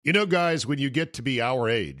You know, guys, when you get to be our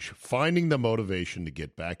age, finding the motivation to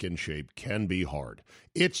get back in shape can be hard.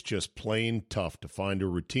 It's just plain tough to find a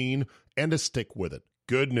routine and to stick with it.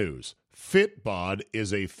 Good news. Fitbod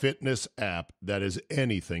is a fitness app that is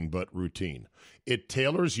anything but routine. It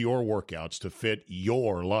tailors your workouts to fit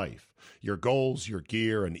your life, your goals, your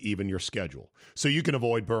gear, and even your schedule, so you can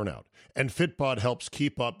avoid burnout. And Fitbod helps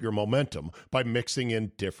keep up your momentum by mixing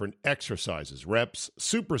in different exercises, reps,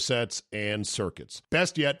 supersets, and circuits.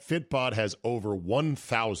 Best yet, Fitbod has over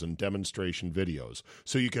 1,000 demonstration videos,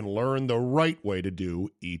 so you can learn the right way to do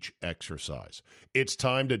each exercise. It's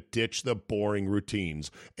time to ditch the boring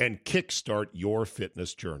routines and kickstart your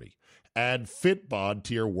fitness journey. Add Fitbod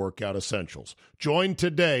to your workout essentials. Join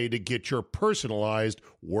today to get your personalized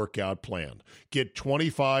workout plan. Get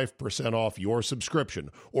 25% off your subscription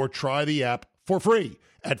or try the app for free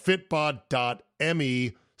at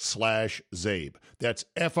fitbod.me/Zabe. That's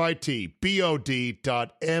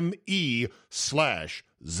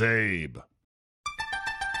fitbod.me/Zabe.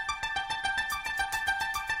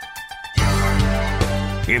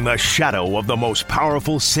 In the shadow of the most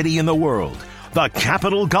powerful city in the world, the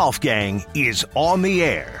Capital Golf Gang is on the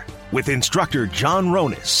air with instructor John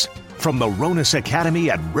Ronis from the Ronis Academy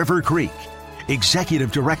at River Creek,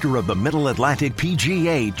 Executive Director of the Middle Atlantic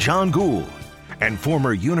PGA John Gould, and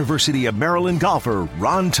former University of Maryland golfer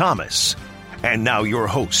Ron Thomas. And now your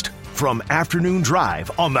host from Afternoon Drive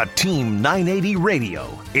on the Team 980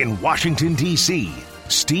 Radio in Washington, D.C.,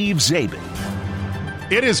 Steve Zabin.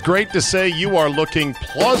 It is great to say you are looking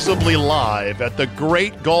plausibly live at the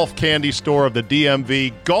great golf candy store of the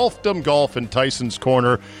DMV, Golfdom Golf in Tyson's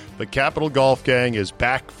Corner. The Capital Golf Gang is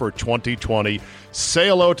back for 2020. Say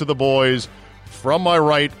hello to the boys. From my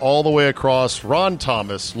right, all the way across, Ron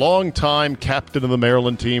Thomas, longtime captain of the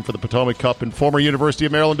Maryland team for the Potomac Cup and former University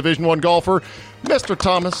of Maryland Division I golfer, Mr.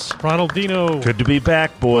 Thomas. Ronaldinho. Good to be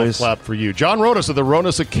back, boys. Clap for you. John Ronis of the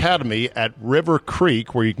Ronis Academy at River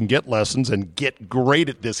Creek, where you can get lessons and get great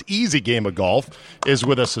at this easy game of golf, is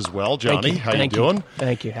with us as well. Johnny, how you doing?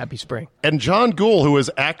 Thank you. Happy spring. And John Gould, who has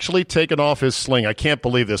actually taken off his sling. I can't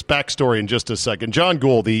believe this. Backstory in just a second. John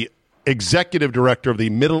Gould, the Executive Director of the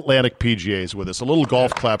Mid-Atlantic PGA, is with us. A little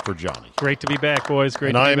golf clap for Johnny. Great to be back, boys. Great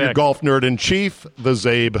and to be back. I am your golf nerd in chief, the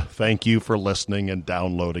Zabe. Thank you for listening and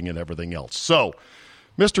downloading and everything else. So,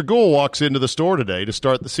 Mr. Gould walks into the store today to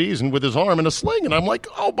start the season with his arm in a sling, and I'm like,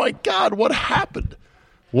 oh my God, what happened?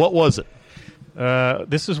 What was it?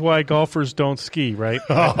 This is why golfers don't ski, right?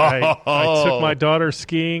 I took my daughter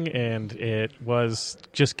skiing, and it was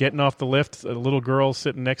just getting off the lift. A little girl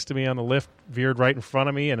sitting next to me on the lift veered right in front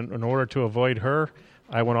of me, and in order to avoid her,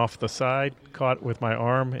 I went off the side, caught with my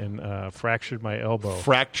arm, and fractured my elbow.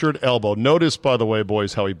 Fractured elbow. Notice, by the way,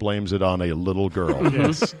 boys, how he blames it on a little girl.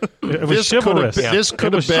 Yes. It was chivalrous. This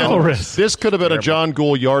could have been a John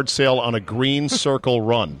Gould yard sale on a green circle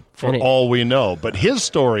run, for all we know. But his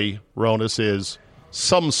story, Ronis, is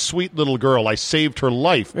some sweet little girl. I saved her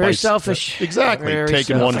life. Very selfish. Exactly. Very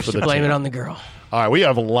taking selfish one for the to blame team. it on the girl. All right, we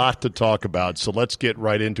have a lot to talk about, so let's get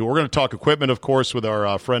right into it. We're going to talk equipment, of course, with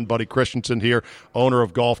our friend Buddy Christensen here, owner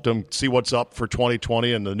of Golfdom, see what's up for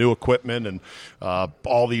 2020 and the new equipment and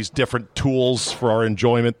all these different tools for our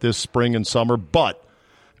enjoyment this spring and summer. But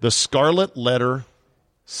the scarlet letter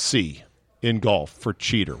C in golf for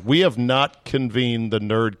cheater. We have not convened the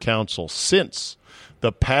Nerd Council since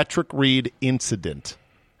the Patrick Reed incident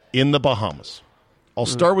in the Bahamas. I'll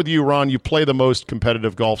start with you, Ron. You play the most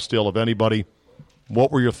competitive golf still of anybody.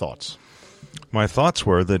 What were your thoughts? My thoughts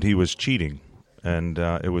were that he was cheating, and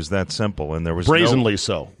it was that simple. And there was brazenly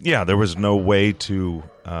so. Yeah, there was no way to,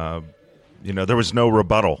 there was no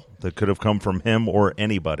rebuttal that could have come from him or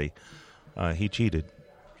anybody. He cheated.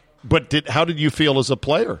 But how did you feel as a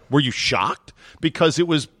player? Were you shocked? Because it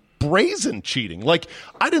was brazen cheating. Like,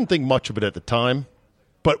 I didn't think much of it at the time,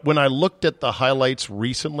 but when I looked at the highlights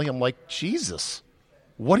recently, I'm like, Jesus,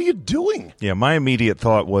 what are you doing? Yeah, my immediate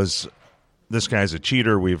thought was, this guy's a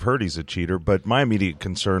cheater. We've heard he's a cheater. But my immediate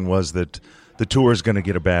concern was that the tour is going to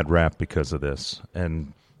get a bad rap because of this.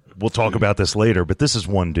 And we'll talk about this later, but this is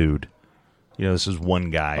one dude. This is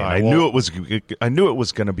one guy. I knew it was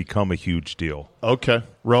going to become a huge deal. Okay.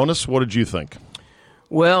 Ronis, what did you think?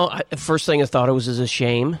 Well, the first thing I thought it was a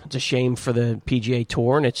shame. It's a shame for the PGA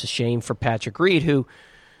Tour, and it's a shame for Patrick Reed, who,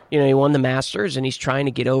 he won the Masters, and he's trying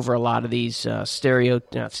to get over a lot of these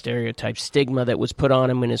stereotypes, stigma that was put on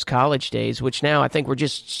him in his college days, which now I think we're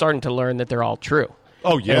just starting to learn that they're all true.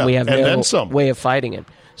 Oh, yeah, and we have then some way of fighting him.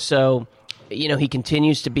 So, he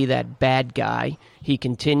continues to be that bad guy. He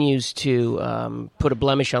continues to put a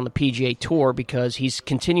blemish on the PGA Tour because he's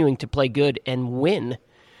continuing to play good and win.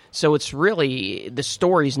 So it's really, the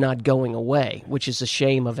story's not going away, which is a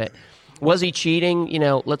shame of it. Was he cheating?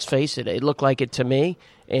 Let's face it. It looked like it to me,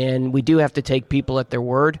 and we do have to take people at their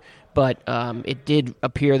word, but it did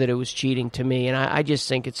appear that it was cheating to me, and I just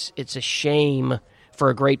think it's a shame for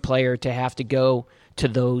a great player to have to go to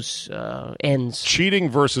those ends. Cheating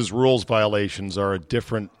versus rules violations are a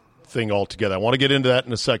different thing altogether. I want to get into that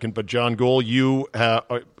in a second, but John Gould, you are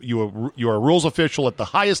a rules official at the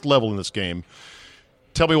highest level in this game.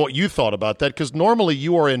 Tell me what you thought about that, because normally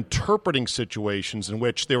you are interpreting situations in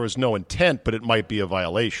which there is no intent, but it might be a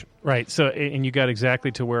violation. Right. So, and you got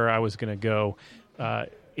exactly to where I was going to go.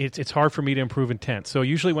 It's hard for me to improve intent. So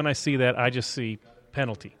usually when I see that, I just see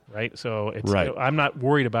penalty, right? So I'm not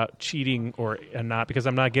worried about cheating or not, because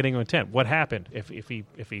I'm not getting intent. What happened? If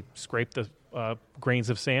he scraped the grains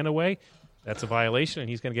of sand away, that's a violation, and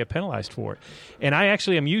he's going to get penalized for it. And I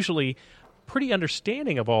actually am usually pretty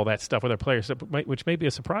understanding of all that stuff with our players, which may be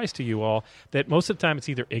a surprise to you all, that most of the time it's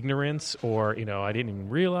either ignorance or, I didn't even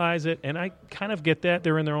realize it. And I kind of get that.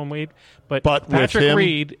 They're in their own way. But Patrick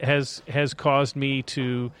Reed has caused me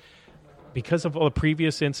to, because of all the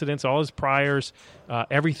previous incidents, all his priors,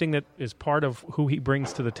 everything that is part of who he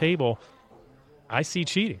brings to the table, I see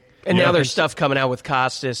cheating. And now there's stuff coming out with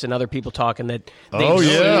Costas and other people talking that they've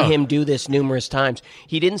seen him do this numerous times.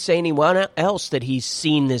 He didn't say anyone else that he's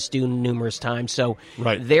seen this do numerous times. So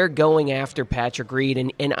they're going after Patrick Reed,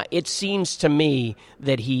 and it seems to me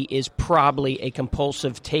that he is probably a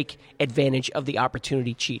compulsive, take advantage of the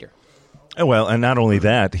opportunity cheater. Well, and not only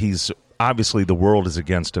that, he's obviously the world is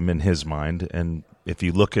against him in his mind, and if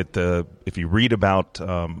you look at if you read about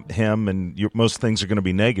him, and most things are going to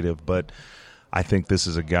be negative, but I think this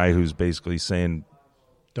is a guy who's basically saying,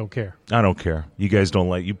 "Don't care. I don't care. You guys don't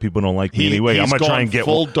like. You people don't like me anyway. I'm going to try and get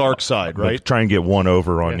full dark side, right? Try and get one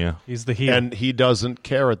over on you." He's the heel, and he doesn't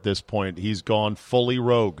care at this point. He's gone fully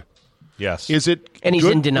rogue. Yes. Is it? And he's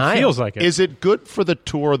in denial. It feels like it. Is it good for the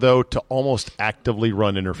tour though to almost actively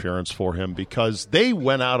run interference for him, because they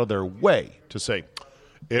went out of their way to say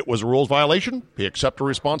it was a rules violation? He accepted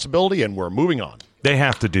responsibility, and we're moving on. They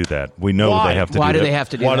have to do that. We know Why? they have to Why do do that. they have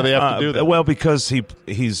to do Why that? do they have to do that? Well, because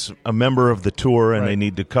he's a member of the tour, and they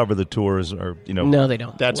need to cover the tours, or No, they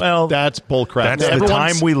don't. That's bullcrap. That's the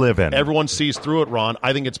time we live in. Everyone sees through it, Ron.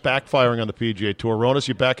 I think it's backfiring on the PGA Tour. Ronas,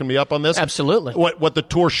 you backing me up on this? Absolutely. What the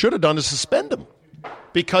tour should have done is suspend him,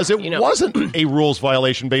 because it wasn't a rules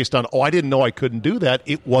violation based on, I didn't know I couldn't do that.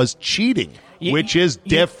 It was cheating, which is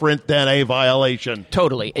different than a violation.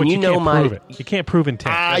 Totally. But And you can't prove it. You can't prove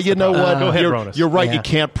intent. You know what? Go ahead, Ronas. You're right. Yeah. You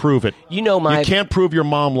can't prove it. You can't prove your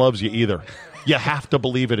mom loves you either. You have to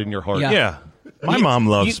believe it in your heart. Yeah. My mom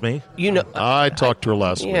loves me. I talked to her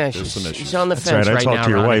last week. Yeah, There's some issues. she's on the That's fence right. I talked now, to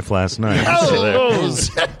your Ronnie. wife last night.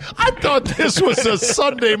 I thought this was a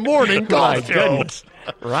Sunday morning golf show.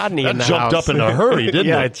 Rodney That in the jumped house. up in a hurry, didn't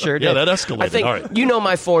Yeah, it? it sure did. Yeah, that escalated. I think All right. you know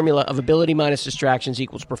my formula of ability minus distractions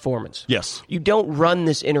equals performance. Yes. You don't run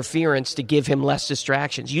this interference to give him less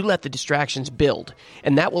distractions. You let the distractions build,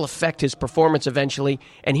 and that will affect his performance eventually,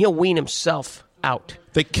 and he'll wean himself out.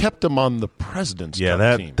 They kept him on the President's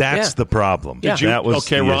Cup team. that's the problem. Yeah. That was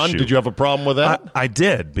okay, the Ron, issue. did you have a problem with that? I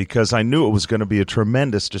did, because I knew it was going to be a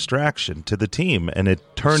tremendous distraction to the team, and it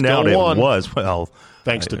turned Still out won. it was. Well,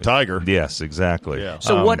 Thanks to Tiger. Yes, exactly. Yeah.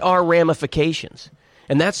 So what are ramifications?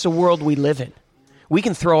 And that's the world we live in. We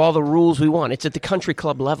can throw all the rules we want. It's at the country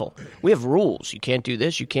club level. We have rules. You can't do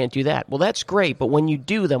this. You can't do that. Well, that's great, but when you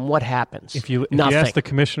do them, what happens? If you Nothing. ask the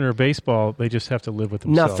commissioner of baseball, they just have to live with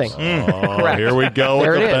themselves. Nothing. Oh, here we go with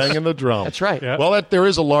There the it is. bang and the drum. That's right. Yeah. Well, there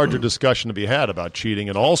is a larger discussion to be had about cheating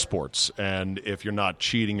in all sports, and if you're not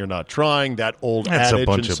cheating, you're not trying. That old That's a adage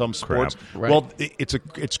bunch in of some sports. crap. Right. Well,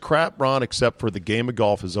 it's crap, Ron. Except for the game of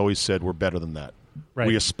golf has always said we're better than that. Right.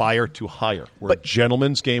 We aspire to higher. We're a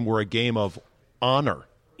gentleman's game. We're a game of honor.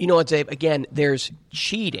 You know what, Dave? Again, there's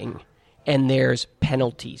cheating and there's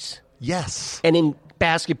penalties. Yes. And in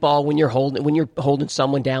basketball, when you're holding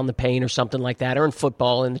someone down the paint or something like that, or in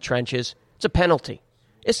football in the trenches, it's a penalty.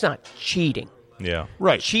 It's not cheating. Yeah.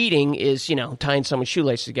 Right. Cheating is, tying someone's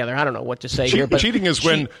shoelaces together. I don't know what to say here, but Cheating is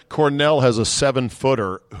when Cornell has a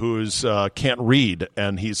 7-footer who's can't read,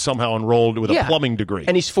 and he's somehow enrolled with a plumbing degree.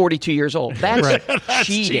 and he's 42 years old. That's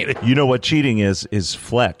cheating. You know what cheating is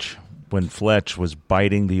Fletch. When Fletch was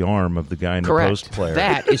biting the arm of the guy in the Correct. post player.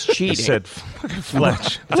 That is He cheating. said,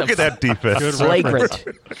 Fletch, look at that defense. Flagrant.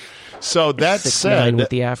 So that 6'9" said, with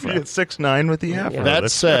the afro. 6'9" with the afro.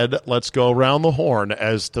 that said, let's go around the horn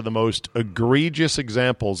as to the most egregious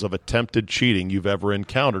examples of attempted cheating you've ever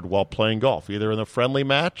encountered while playing golf, either in a friendly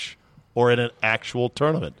match or in an actual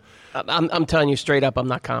tournament. I'm telling you straight up, I'm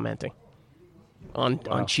not commenting.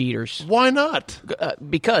 on cheaters. Why not?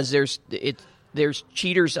 Because there's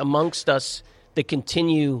cheaters amongst us that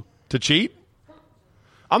continue To cheat?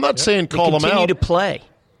 I'm not saying call them continue out. to play.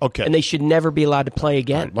 Okay. And they should never be allowed to play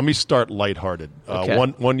again. Let me start lighthearted. Okay.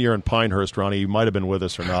 One year in Pinehurst, Ronnie, you might have been with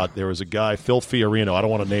us or not. There was a guy, Phil Fiorino. I don't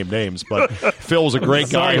want to name names, but Phil was a great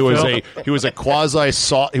guy who was a quasi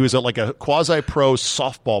pro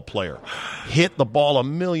softball player. Hit the ball a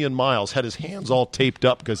million miles. Had his hands all taped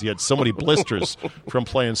up because he had so many blisters from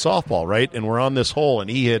playing softball. Right, and we're on this hole, and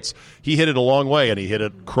he hit it a long way, and he hit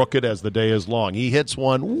it crooked as the day is long. He hits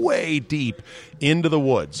one way deep into the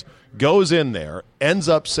woods. Goes in there, ends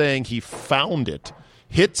up saying he found it,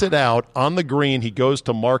 hits it out on the green. He goes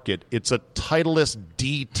to mark it. It's a Titleist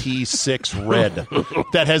DT6 red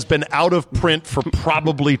that has been out of print for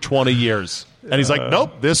probably 20 years. And he's like,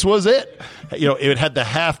 nope, this was it. It had the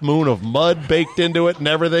half moon of mud baked into it and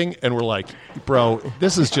everything. And we're like, bro,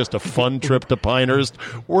 this is just a fun trip to Pinehurst.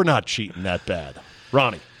 We're not cheating that bad.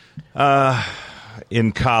 Ronnie.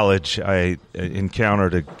 In college, I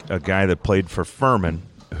encountered a guy that played for Furman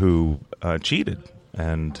who cheated.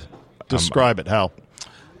 And describe it. How?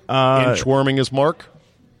 Inchworming his mark?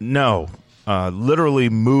 No. Literally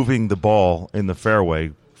moving the ball in the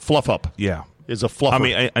fairway. Fluff up. Yeah. Is a fluffer. I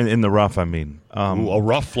mean, in the rough, I mean. Ooh, a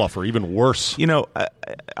rough fluffer, even worse.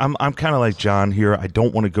 I'm kind of like John here. I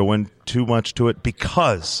don't want to go in too much to it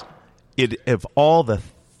because of all the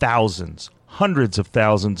hundreds of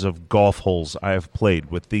thousands of golf holes I have played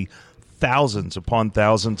with, the thousands upon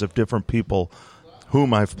thousands of different people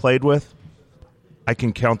whom I've played with, I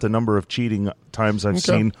can count the number of cheating times I've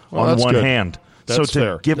seen on one hand. That's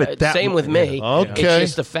fair. Give it that. Same with me. Okay. It's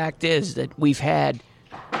just the fact is that we've had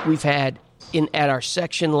at our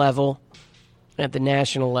section level, at the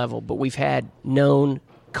national level, but we've had known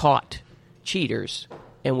caught cheaters,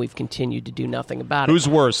 and we've continued to do nothing about it. Who's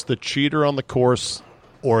worse, the cheater on the course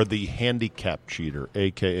or the handicap cheater,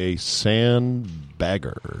 a.k.a.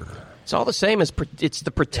 sandbagger? It's all the same as it's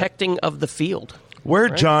the protecting of the field.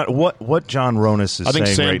 What John Ronis is saying right now. I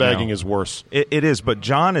think sandbagging is worse. It is, but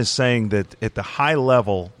John is saying that at the high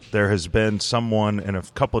level, there has been someone and a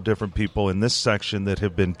couple of different people in this section that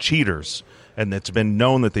have been cheaters, and it's been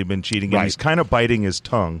known that they've been cheating, and he's kind of biting his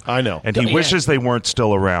tongue. I know. And he wishes they weren't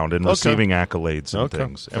still around and receiving accolades and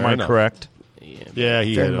things. Am I correct? Yeah,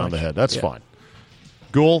 he hit it on the head. That's fine.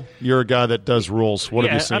 Ghoul, you're a guy that does rules. What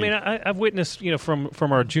have you seen? I mean, I've witnessed, from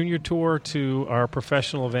our junior tour to our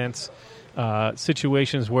professional events,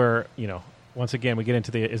 situations where, once again, we get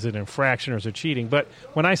into is it an infraction or is it cheating? But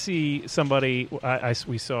when I see somebody,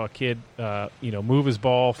 we saw a kid, move his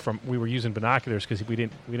ball we were using binoculars because we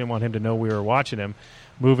didn't want him to know we were watching him.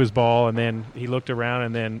 Move his ball, and then he looked around,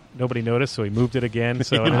 and then nobody noticed, so he moved it again.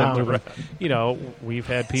 So, we've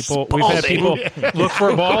had people look for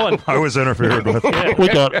a ball, and I was interfered with. Yeah.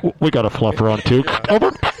 We got a fluffer on too.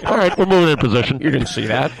 Over. All right, we're moving in position. You didn't see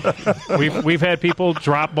that. We've had people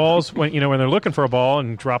drop balls when they're looking for a ball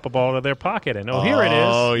and drop a ball to their pocket, and here it is.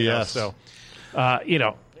 Oh yes. So,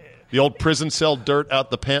 the old prison cell dirt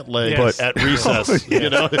out the pant leg at recess.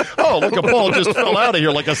 Oh, look, a ball just fell out of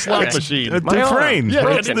here like a slot machine. Dufresne. Yeah,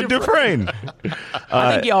 it's the Dufresne.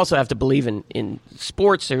 I think you also have to believe in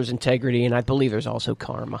sports. There's integrity, and I believe there's also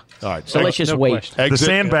karma. All right, so let's just wait. The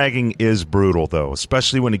sandbagging is brutal, though,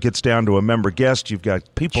 especially when it gets down to a member guest. You've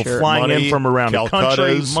got people flying in from around the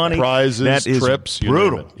country, money, prizes, that is trips,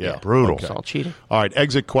 brutal. Yeah, brutal. It's all cheating. All right,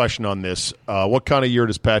 exit question on this: what kind of year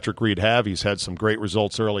does Patrick Reed have? He's had some great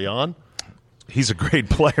results early on. He's a great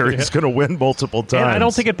player. He's going to win multiple times. And I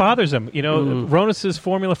don't think it bothers him. Ronis's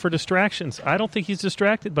formula for distractions, I don't think he's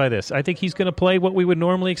distracted by this. I think he's going to play what we would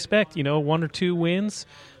normally expect, 1 or 2 wins,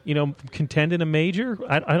 contend in a major.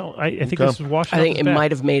 I think this is Washington. I think it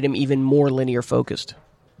might have made him even more linear focused.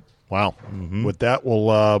 Wow. With that,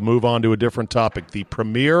 we'll move on to a different topic. The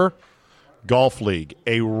Premier Golf League,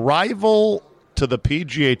 a rival to the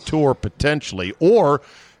PGA Tour potentially, or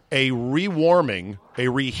a rewarming, a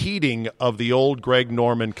reheating of the old Greg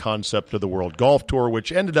Norman concept of the World Golf Tour,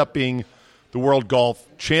 which ended up being the World Golf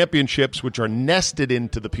Championships, which are nested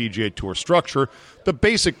into the PGA Tour structure. The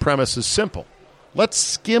basic premise is simple. Let's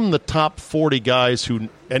skim the top 40 guys who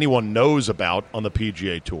anyone knows about on the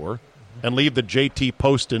PGA Tour and leave the JT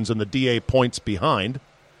Postons and the DA Points behind,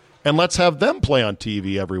 and let's have them play on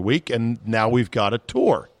TV every week, and now we've got a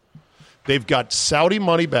tour. They've got Saudi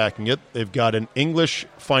money backing it. They've got an English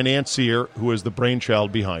financier who is the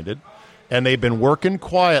brainchild behind it. And they've been working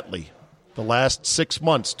quietly the last 6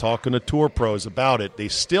 months talking to tour pros about it. They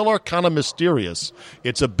still are kind of mysterious.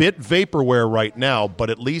 It's a bit vaporware right now,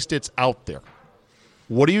 but at least it's out there.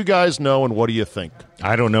 What do you guys know, and what do you think?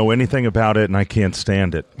 I don't know anything about it, and I can't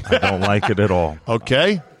stand it. I don't like it at all.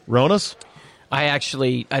 Okay, Ronas? I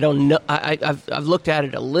don't know. I've looked at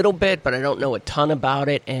it a little bit, but I don't know a ton about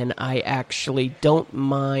it, and I actually don't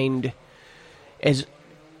mind. As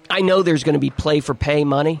I know there's going to be play-for-pay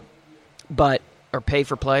money, or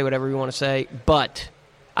pay-for-play, whatever you want to say, but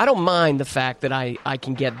I don't mind the fact that I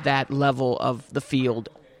can get that level of the field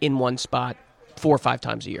in one spot 4 or 5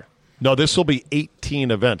 times a year. No, this will be 18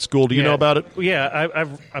 events. Gould, do you know about it? Yeah,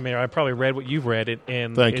 I probably read what you've read.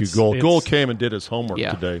 And thank you, Gould. Gould came and did his homework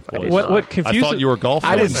today. What confuses? I thought you were golfing.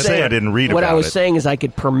 I didn't say I didn't read about it. What I was saying is I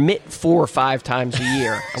could permit 4 or 5 times a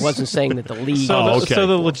year. I wasn't saying that the league. So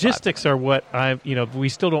the logistics are what we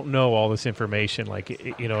still don't know all this information. Like,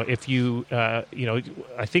 if you,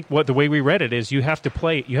 I think the way we read it is you have to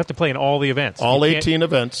play in all the events. All 18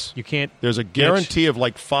 events. You can't. There's a guarantee of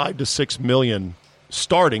like $5 to $6 million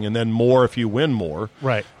starting, and then more if you win more.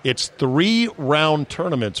 Right. It's 3-round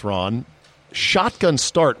tournaments, Ron. Shotgun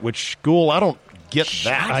start, which, Gould, I don't get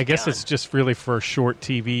that. I guess it's just really for short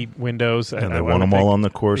TV windows. And they want them all on the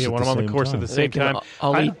course. Want them on the course at the same time.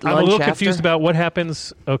 I'm a little confused about what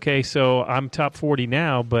happens. Okay, so I'm top 40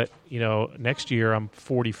 now, but next year I'm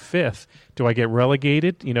 45th. Do I get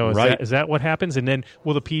relegated? Is that what happens? And then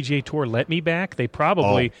will the PGA Tour let me back? They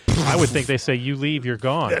probably. I would think they say you leave, you're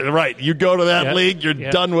gone. Right, you go to that league, you're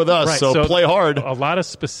done with us. Right. So play hard. A lot of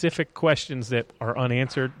specific questions that are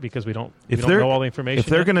unanswered because we don't know all the information. If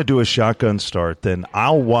they're going to do a shotgun start, then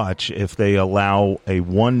I'll watch if they allow a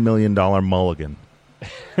 $1 million mulligan.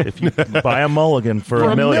 If you buy a mulligan for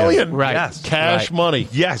 $1 million, right? Yes, cash money.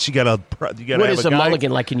 Yes, you got to. What is a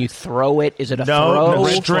mulligan like? Can you throw it? Is it a throw? No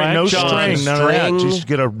string. None of that. Just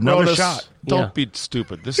get another shot. Don't be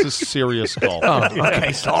stupid. This is serious golf.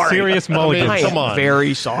 Okay, sorry. Serious mulligan. Come on.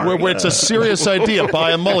 Very sorry. Where it's a serious idea. Buy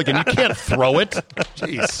a mulligan. You can't throw it.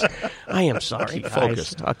 Jeez. I am sorry, guys.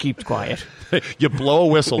 Focused. I'll keep quiet. You blow a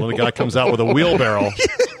whistle and the guy comes out with a wheelbarrow.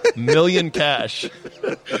 $1 cash.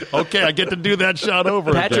 Okay, I get to do that shot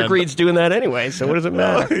over Patrick again. Reed's doing that anyway, so what does it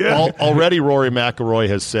matter? Already Rory McIlroy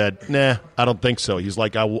has said, nah, I don't think so. He's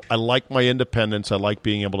like, I like my independence. I like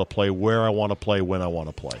being able to play where I want to play, when I want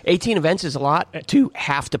to play. 18 events is a lot to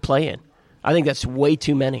have to play in. I think that's way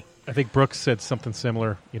too many. I think Brooks said something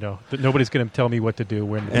similar, that nobody's going to tell me what to do,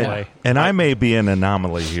 when to play. And I may be an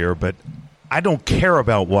anomaly here, but I don't care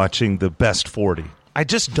about watching the best 40. I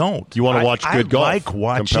just don't. You want to watch good golf? I like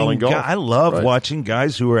watching compelling golf. I love watching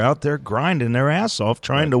guys who are out there grinding their ass off,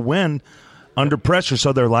 trying to win under pressure,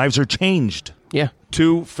 so their lives are changed. Yeah.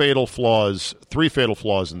 3 fatal flaws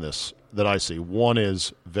in this that I see. One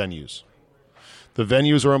is venues. The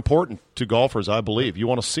venues are important to golfers, I believe. You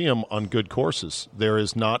want to see them on good courses. There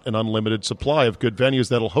is not an unlimited supply of good venues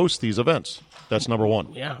that'll host these events. That's number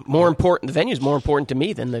one. Yeah, more important. The venue is more important to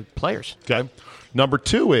me than the players. Okay. Number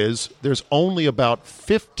 2 is there's only about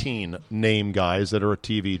 15 name guys that are a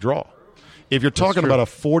TV draw. If you're talking about a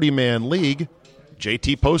 40-man league,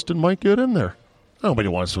 JT Poston might get in there. Nobody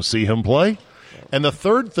wants to see him play. And the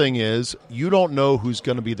third thing is you don't know who's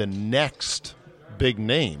going to be the next big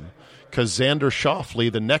name because the next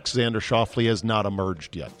Xander Schauffele has not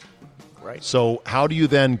emerged yet. Right. So how do you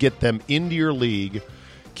then get them into your league,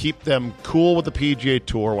 keep them cool with the PGA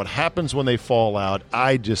Tour? What happens when they fall out?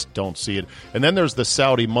 I just don't see it. And then there's the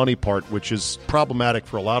Saudi money part, which is problematic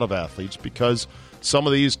for a lot of athletes because some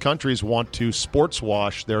of these countries want to sports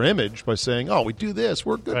wash their image by saying, oh, we do this,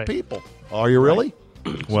 we're good people. Are you really?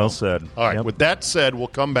 Well said. All right. Yep. With that said, we'll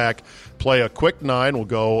come back, play a quick 9. We'll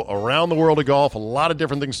go around the world of golf. A lot of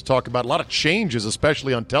different things to talk about. A lot of changes,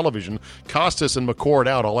 especially on television. Costas and McCord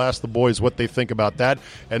out. I'll ask the boys what they think about that.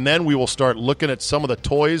 And then we will start looking at some of the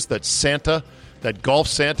toys that Golf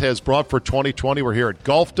Santa has brought for 2020. We're here at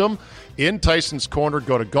Golfdom in Tyson's Corner.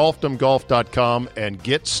 Go to golfdomgolf.com and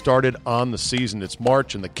get started on the season. It's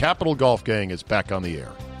March, and the Capital Golf Gang is back on the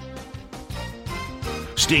air.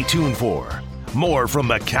 Stay tuned for more from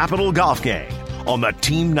the Capital Golf Gang on the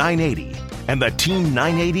Team 980 and the Team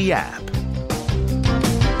 980 app.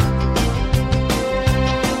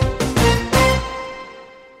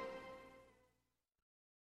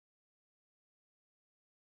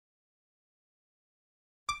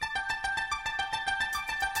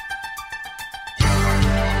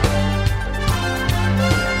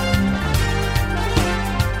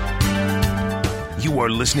 You are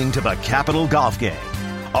listening to the Capital Golf Gang,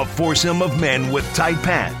 a foursome of men with tight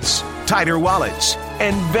pants, tighter wallets,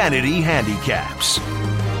 and vanity handicaps.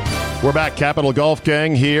 We're back, Capital Golf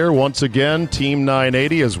Gang here once again, Team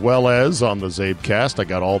 980, as well as on the Zabecast. I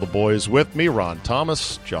got all the boys with me, Ron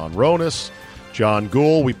Thomas, John Ronas, John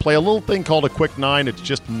Gould. We play a little thing called a Quick Nine. It's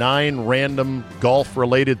just 9 random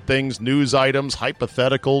golf-related things, news items,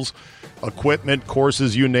 hypotheticals, equipment,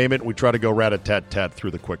 courses, you name it. We try to go rat-a-tat-tat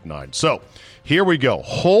through the Quick Nine. So here we go.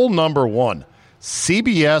 Hole number 1.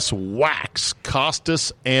 CBS whacks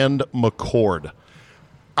Costas and McCord.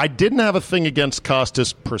 I didn't have a thing against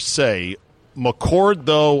Costas per se. McCord,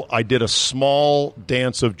 though, I did a small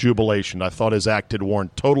dance of jubilation. I thought his act had worn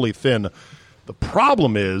totally thin. The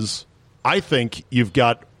problem is, I think you've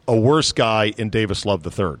got a worse guy in Davis Love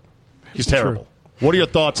III. He's terrible. True. What are your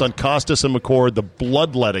thoughts on Costas and McCord, the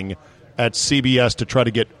bloodletting at CBS to try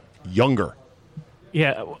to get younger?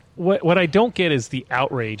 Yeah, what I don't get is the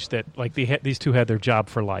outrage that these two had their job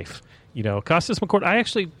for life. Costas McCord, I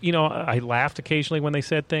actually, I laughed occasionally when they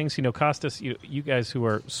said things. Costas, you guys who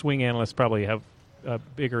are swing analysts probably have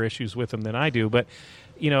bigger issues with him than I do. But,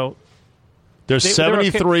 they're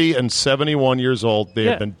 73 and 71 years old. They Yeah.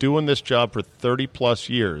 have been doing this job for 30-plus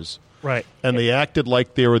years. Right. And they acted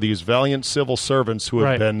like they were these valiant civil servants who have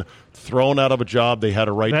Right. been thrown out of a job they had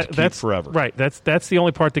a right to keep forever. Right. That's the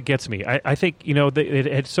only part that gets me. I think,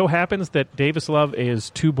 it so happens that Davis Love is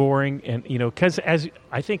too boring. And, because as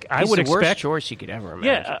I think I would the worst expect. choice you could ever imagine.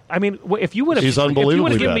 Yeah, I mean, if you would have He's given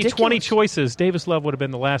unbelievably me bad. 20 choices, Davis Love would have been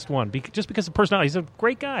the last one, just because of personality. He's a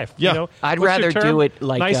great guy. Yeah. I'd What's your rather term? do it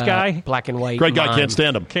like nice guy. black and white. Great guy, mime. can't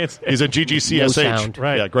stand him. He's a GGCSH. No sound.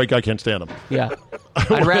 Right. Yeah, great guy, can't stand him. Yeah.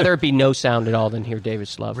 I'd rather it be no sound at all than hear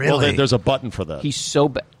Davis Love. Well, there's a button for that. He's so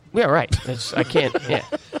bad. Yeah, right. I can't. Yeah.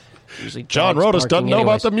 Usually John dogs Rodas doesn't barking know about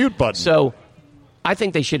anyways. the mute button. So I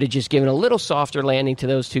think they should have just given a little softer landing to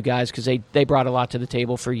those two guys because they brought a lot to the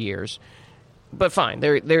table for years. But fine,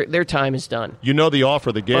 their time is done. You know the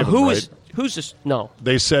offer they gave But him, right? who's this? No.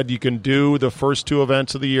 They said you can do the first 2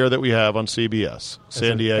 events of the year that we have on CBS,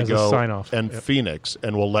 San as a Diego sign-off. and Yep. Phoenix,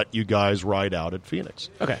 and we'll let you guys ride out at Phoenix.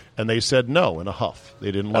 Okay. And they said no in a huff.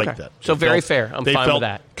 They didn't like Okay. that. So They very felt- fair. I'm they fine felt, with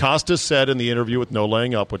that. Costas said in the interview with No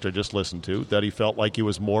Laying Up, which I just listened to, that he felt like it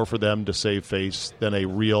was more for them to save face than a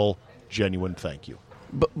real, genuine thank you.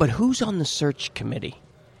 But who's on the search committee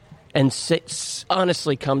and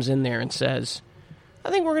honestly comes in there and says, I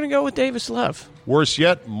think we're going to go with Davis Love. Worse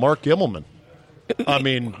yet, Mark Immelman. I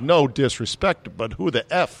mean, no disrespect, but who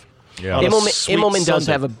the F? Yeah. On a Immelman, sweet Immelman does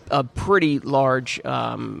Sunday. have a pretty large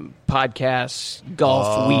podcast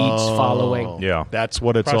golf weeds following. Yeah. That's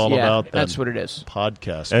what it's all Yeah, about. Then. that's what it is.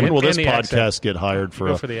 Podcast. And- When will and this the podcast accent. get hired for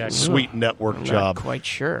Go a for the accent. sweet network I'm job? not quite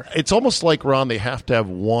sure. It's almost like, Ron, they have to have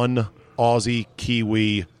one Aussie,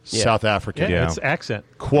 Kiwi, South African Yeah, Yeah. it's accent.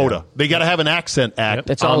 quota. They got to have an accent act Yep.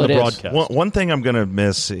 That's on all the it is. broadcast. One thing I'm going to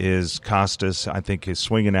miss is Costas. I think his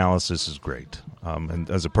swing analysis is great. And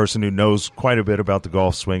as a person who knows quite a bit about the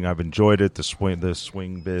golf swing, I've enjoyed it. The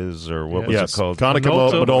swing biz, or what was Yes, it called?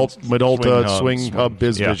 Minolta Hub, Swing Hub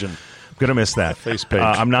Biz Yeah. Vision. I'm going to miss that. Face page.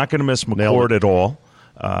 I'm not going to miss Nailed McCord it. at all.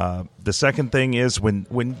 The second thing is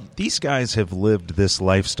when these guys have lived this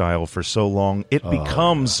lifestyle for so long, it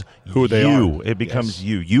becomes Who they you. are. It becomes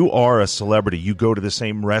you. You are a celebrity. You go to the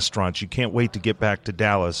same restaurants. You can't wait to get back to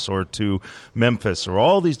Dallas or to Memphis or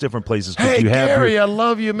all these different places. Hey, you have Gary, I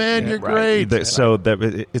love you, man. You're great. So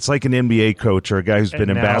that it's like an NBA coach or a guy who's been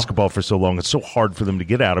in now- basketball for so long. It's so hard for them to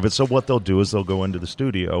get out of it. So what they'll do is they'll go into the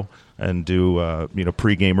studio and do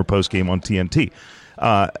pregame or postgame on TNT.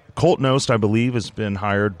 Colt Knost, I believe, has been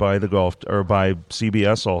hired by by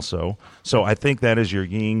CBS also. So I think that is your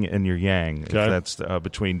yin and your yang. Okay. That's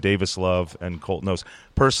between Davis Love and Colt Knost.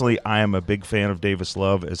 Personally, I am a big fan of Davis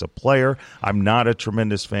Love as a player. I'm not a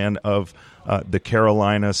tremendous fan of the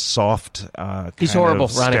Carolina soft, He's kind horrible,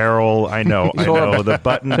 of Ronnie. sterile. I know. I know horrible. the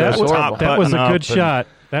button. That the was, top that was a button good up and- shot.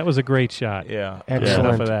 That was a great shot. Yeah. Excellent.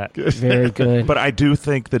 Enough of that. Very good. But I do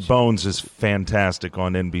think that Bones is fantastic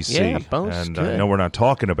on NBC. Yeah, Bones is and good. I know we're not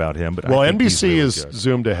talking about him, but Well, I think he's NBC really is good.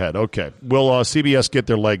 zoomed ahead. Okay. Will CBS get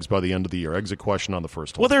their legs by the end of the year? Exit question on the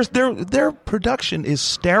first one. Well, their production is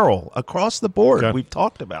sterile across the board. Okay. We've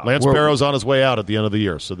talked about Lance it. Barrow's on his way out at the end of the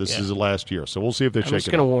year, so this is the last year. So we'll see if they I'm shake just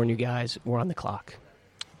it going to up. warn you guys, we're on the clock.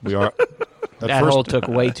 We are. That hole took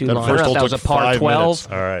way too that long. I first don't know hole if that was took a par 5 12. minutes.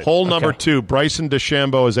 All right. Hole number Okay. 2, Bryson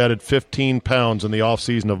DeChambeau has added 15 pounds in the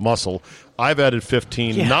offseason of muscle. I've added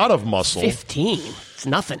 15, Yeah. not of muscle. 15. It's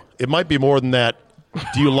nothing. It might be more than that.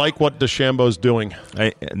 Do you like what DeChambeau's doing?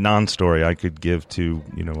 A non-story I could give to,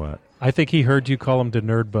 you know what? I think he heard you call him de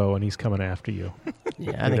Nerdbo, and he's coming after you.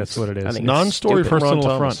 Yeah, I think that's what it is. I think it's Non-story stupid. from Ron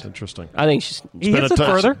Personal Thomas. affront. Interesting. I think it's just, He Been hits a it touch-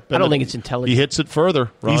 further. been I don't a- think it's intelligent. He hits it further,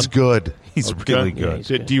 Ron. He's good. He's Okay. really Yeah, good.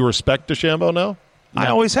 he's Do you respect DeChambeau now? I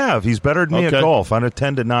always have. He's better than me at Okay. golf. I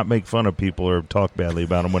tend to not make fun of people or talk badly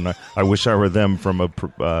about him when I wish I were them from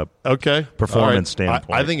a Okay. performance All right.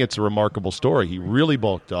 standpoint. I think it's a remarkable story. He really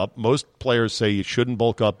bulked up. Most players say you shouldn't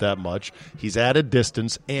bulk up that much. He's added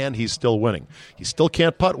distance, and he's still winning. He still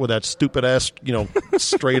can't putt with that stupid-ass,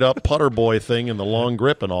 straight up putter boy thing and the long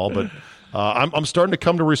grip and all, but I'm starting to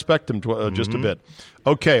come to respect him just a bit.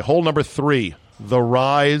 Okay, hole number 3, the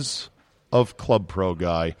rise of Club Pro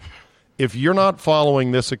Guy. If you're not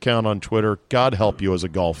following this account on Twitter, God help you as a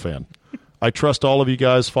golf fan. I trust all of you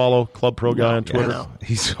guys follow Club Pro Guy on Twitter. No.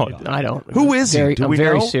 He's I don't. Who is he? Do I'm we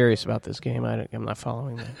very know? serious about this game. I'm not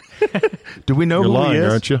following that. Do we know You're who lying, he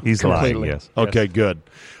is? aren't you? He's Completely. lying, yes. Okay, good.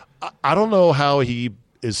 I don't know how he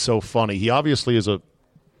is so funny. He obviously is a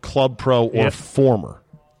Club Pro or Yeah. former.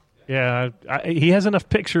 Yeah, he has enough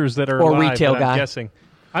pictures that are Or alive, retail but guy.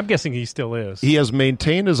 I'm guessing he still is. He has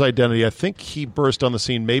maintained his identity. I think he burst on the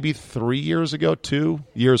scene maybe 3 years ago, 2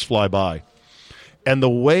 years fly by. And the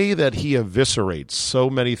way that he eviscerates so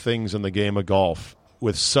many things in the game of golf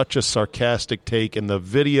with such a sarcastic take, and the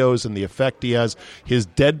videos and the effect he has, his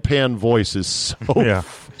deadpan voice is so Yeah.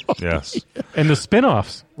 Yes. And the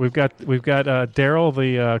spin-offs. We've got Daryl,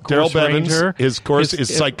 the course Daryl Bevins, ranger.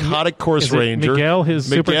 his psychotic course is it ranger. Miguel, his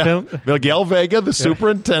superintendent. Miguel Vega, the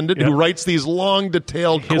superintendent, who writes these long,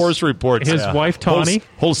 detailed course reports. His wife, Tawny.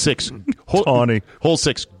 Hole 6. Tawny. Hole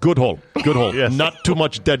 6. Good hole. Good hole. Yes. Not too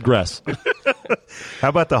much dead grass. How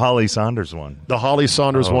about the Holly Saunders one? The Holly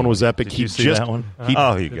Saunders one was epic. Did you see that one? You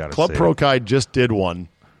got to Club Pro Guy just did one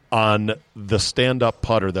on the stand-up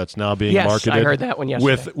putter that's now being Yes, marketed. I heard that one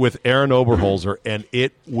yesterday. with Aaron Oberholzer, and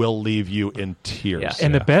it will leave you in tears. Yeah.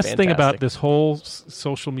 And the best thing Fantastic. about this whole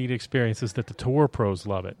social media experience is that the tour pros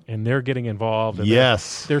love it, and they're getting involved. And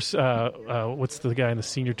Yes. there's what's the guy in the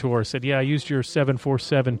senior tour said? Yeah, I used your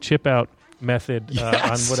 747 chip out method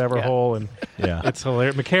on whatever hole, and it's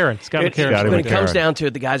hilarious. Scott McCarron. When it comes McCarron. down to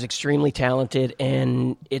it, the guy's extremely talented,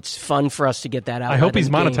 and it's fun for us to get that out. I hope of the he's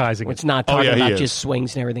game. monetizing it. It's not Oh, talking yeah, he about is. just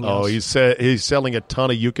swings and everything Oh, else. he's selling a ton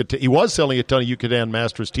of Yucatan. He was selling a ton of Yucatan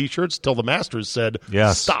Masters T-shirts till the Masters said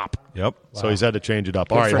stop. Yep. So he's had to change it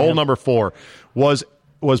up. All right, for hole him. number 4 was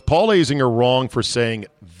Paul Azinger wrong for saying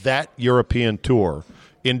that European tour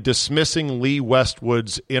in dismissing Lee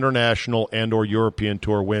Westwood's international and or European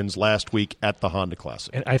tour wins last week at the Honda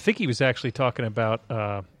Classic? And I think he was actually talking about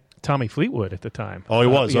Tommy Fleetwood at the time. Oh, he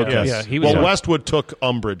was. Okay. Yeah, he was. Well, Westwood took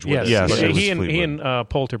umbrage with Yes, it. Yes. he it was and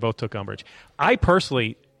Poulter both took umbrage. I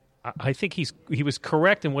personally, I think he was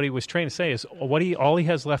correct in what he was trying to say. Is all he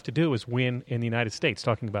has left to do is win in the United States.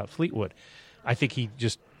 Talking about Fleetwood, I think he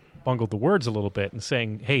just bungled the words a little bit and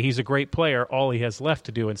saying, "Hey, he's a great player. All he has left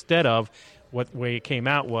to do," instead of what way it came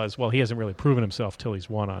out was, well, he hasn't really proven himself till he's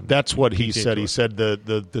won on. That's what he PGA said. Tour. He said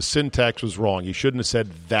the syntax was wrong. He shouldn't have said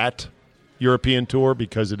that European tour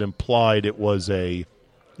because it implied it was a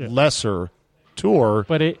lesser tour.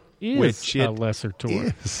 But it is Which a it lesser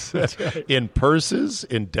tour. In purses,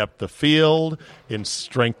 in depth of field, in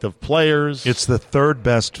strength of players. It's the third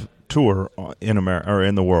best tour in America or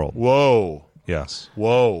in the world. Whoa. Yes.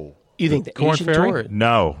 Whoa. You think the Corn Asian Ferry? tour?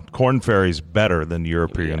 No, Corn Ferry's better than the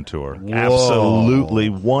European tour. Absolutely,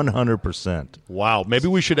 100%. Wow. Maybe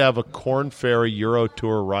we should have a Corn Ferry Euro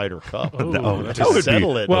Tour Ryder Cup. that to would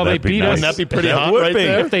settle be- it. Well, they that'd be beat nice. us. Wouldn't that be pretty That hot would right be.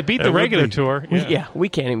 there? If they beat That the would regular be. tour, We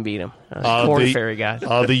can't even beat them. Corn the- Ferry guys.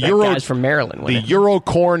 the Euro- guys from Maryland. The win it. Euro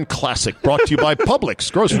Corn Classic, brought to you by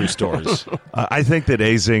Publix grocery stores. I think that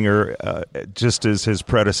Azinger, just as his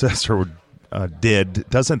predecessor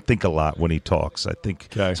doesn't think a lot when he talks. I think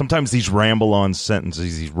sometimes these ramble-on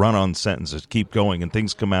sentences, these run-on sentences keep going, and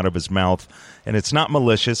things come out of his mouth, and it's not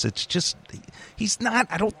malicious. It's just he's not.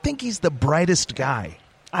 I don't think he's the brightest guy.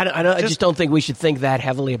 I just don't think we should think that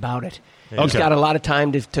heavily about it. He's Okay. got a lot of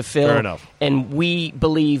time to fill. Fair enough. And we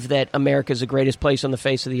believe that America is the greatest place on the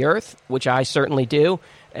face of the earth, which I certainly do.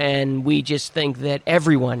 And we just think that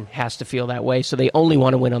everyone has to feel that way, so they only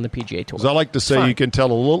want to win on the PGA Tour. As I like to say, Fine. you can tell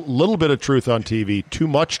a little bit of truth on TV. Too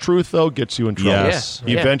much truth, though, gets you in trouble. Yes.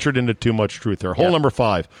 You Yeah. ventured into too much truth there. Hole number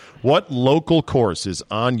 5. What local course is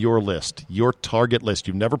on your list, your target list?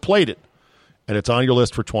 You've never played it, and it's on your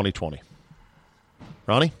list for 2020.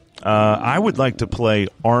 Ronnie? I would like to play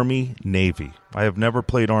Army-Navy. I have never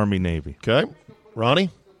played Army-Navy. Okay. Ronnie?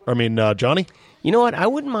 Johnny? You know what? I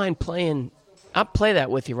wouldn't mind playing. I'll play that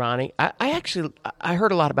with you, Ronnie. I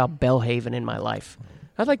heard a lot about Belhaven in my life.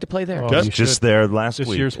 I'd like to play there. Oh, you Just should. there last This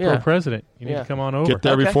week. year's Yeah. pro president. You need Yeah. to come on over. Get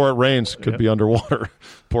there Okay. before it rains. Could be underwater.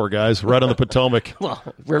 Poor guys. Right on the Potomac. Well,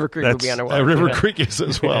 River Creek would be That's- underwater. River Yeah. Creek is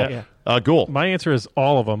as well. Yeah. Cool. My answer is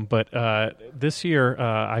all of them, but this year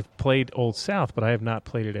I've played Old South, but I have not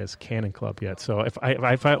played it as Cannon Club yet. So if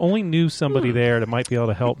I only knew somebody there that might be able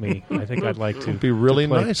to help me, I think I'd like to. It'd be really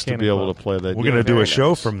play nice to Cannon be able Club. to play that. We're going to do very a show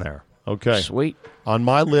nice. from there. Okay. Sweet. On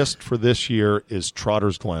my list for this year is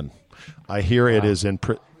Trotter's Glen. I hear it is in.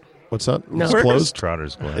 What's that? No. It's Where closed.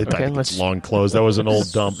 Trotter's Glen. I Okay, think let's- it's long closed. That was an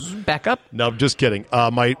old dump. Back up. No, I'm just kidding.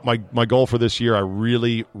 My goal for this year, I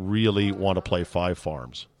really, really want to play 5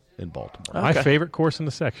 Farms in Baltimore. My favorite course in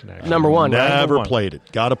the section, actually. Number one, right? Never one. played it.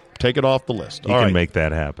 Got to take it off the list. You All can right. make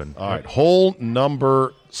that happen. All right. Hole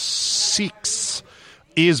number 6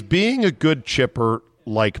 is being a good chipper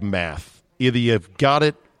like math. Either you've got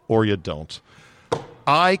it or you don't.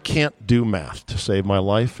 I can't do math to save my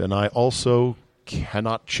life, and I also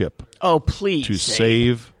cannot chip Oh, please. to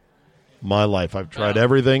save my life. I've tried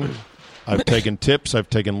everything. I've taken tips. I've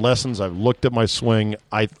taken lessons. I've looked at my swing.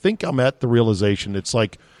 I think I'm at the realization it's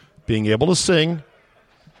like being able to sing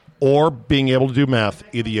or being able to do math.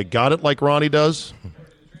 Either you got it like Ronnie does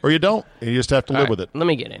or you don't, and you just have to live with it. Let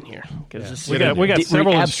me get in here because this We is got- we got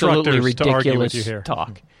several absolutely instructors to argue with ridiculous you here.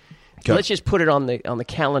 talk. Okay. Let's just put it on the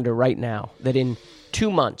calendar right now that in 2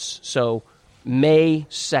 months, so May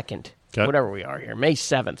 2nd, Okay. whatever we are here, May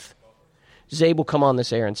 7th, Zabe will come on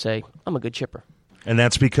this air and say, I'm a good chipper. And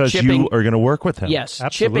that's because Chipping- you are going to work with him. Yes,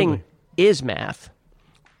 Absolutely. chipping is math.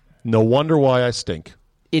 No wonder why I stink.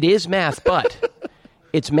 It is math, but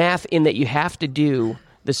it's math in that you have to do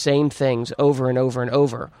the same things over and over and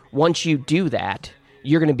over. Once you do that,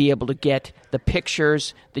 you're going to be able to get the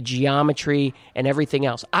pictures, the geometry, and everything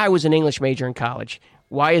else. I was an English major in college.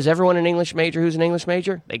 Why is everyone an English major who's an English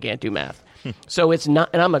major? They can't do math. So it's not,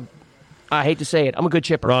 and I hate to say it, I'm a good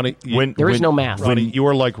chipper. Ronnie, There is no math. Ronnie, you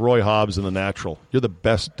are like Roy Hobbs in The Natural. You're the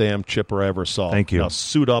best damn chipper I ever saw. Thank you. Now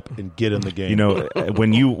suit up and get in the game. You know,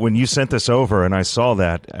 when you sent this over and I saw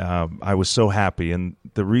that, I was so happy. And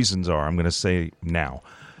the reasons are, I'm going to say now.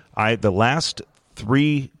 The last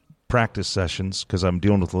 3 practice sessions, because I'm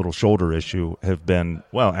dealing with a little shoulder issue, have been,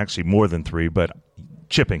 well, actually more than 3, but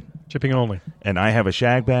chipping. Chipping only. And I have a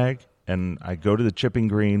shag bag, and I go to the chipping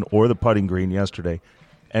green or the putting green yesterday.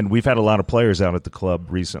 And we've had a lot of players out at the club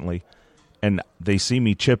recently, and they see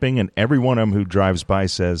me chipping, and every one of them who drives by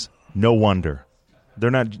says, "No wonder." They're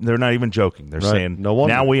not even joking. They're Right. saying, No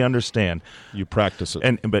wonder. Now we understand. you practice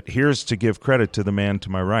it. But here's to give credit to the man to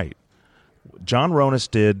my right. John Ronas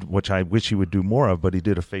did, which I wish he would do more of, but he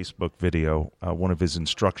did a Facebook video, one of his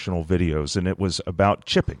instructional videos, and it was about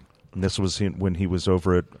chipping. And this was when he was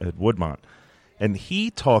over at Woodmont. And he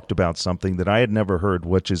talked about something that I had never heard,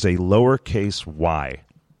 which is a lowercase y.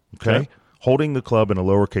 Okay? Holding the club in a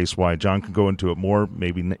lowercase y. John can go into it more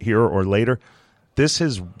maybe here or later. This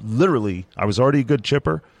is literally, I was already a good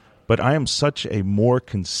chipper, but I am such a more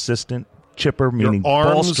consistent chipper, Your meaning ball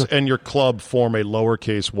arms stri- and your club form a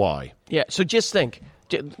lowercase y. Yeah, so just think.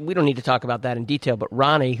 We don't need to talk about that in detail, but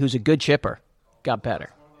Ronnie, who's a good chipper, got better.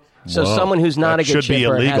 So Whoa. someone who's not That a good should be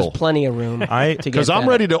chipper has illegal. plenty of room to get Because I'm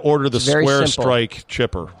better. ready to order the It's very square simple. strike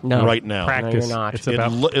chipper No. right now. Practice. you're not. It's It,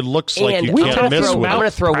 about it looks like And you I'm can't gonna miss throw, with I'm going to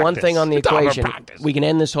it. throw one thing on the It's all about equation. practice. We can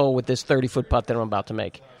end this hole with this 30-foot putt that I'm about to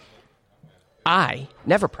make. I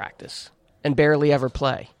never practice and barely ever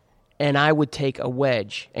play. And I would take a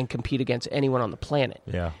wedge and compete against anyone on the planet.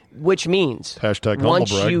 Yeah. Which means Hashtag once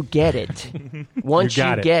humble brag. you get it, once You you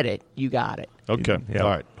got it. get it, you got it. Okay. Yeah. All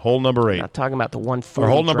right. Hole number 8. I'm not talking about the 140 Or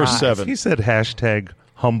hole number drive. 7. He said hashtag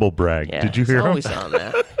humble brag. Yeah, Did you it's hear him? always on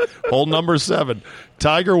that. Hole number 7.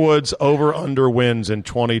 Tiger Woods over/under wins in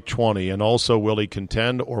 2020, and also will he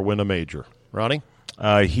contend or win a major? Ronnie?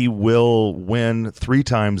 He will win 3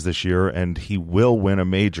 times this year, and he will win a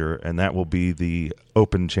major, and that will be the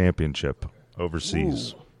Open Championship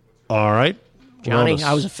overseas. All right. Johnny, Ronas.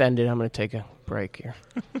 I was offended. I'm going to take a break here.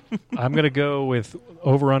 I'm going to go with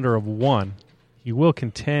over/under of 1. He will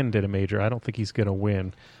contend at a major. I don't think he's going to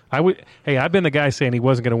win. I've been the guy saying he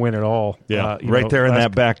wasn't going to win at all. Yeah, Right there in last-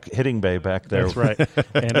 that back hitting bay back there. That's right.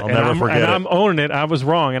 And, I'll never forget it. I'm owning it. I was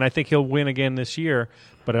wrong, and I think he'll win again this year.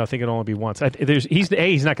 But I think it'll only be once. He's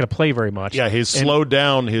not going to play very much. Yeah, he's And- slowed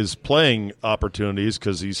down his playing opportunities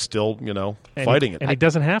because he's still, and fighting he, it. And he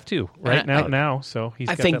doesn't have to right I- now. So he's.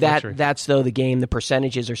 I got think that luxury. that's though the game. The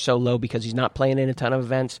percentages are so low because he's not playing in a ton of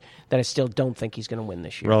events that I still don't think he's going to win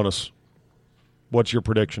this year. Ronas, what's your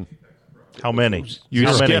prediction? How many? You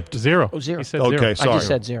How many? skipped. Zero. Oh, zero. He said Okay, zero. sorry. I just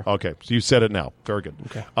said zero. Okay, so you said it now. Very good.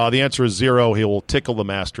 Okay. The answer is 0. He will tickle the I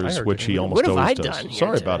Masters, heard which it. he almost What have always I does. done here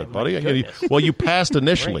Sorry today? about it, buddy. My goodness. Well, you passed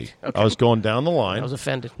initially. Great. Okay. I was going down the line. I was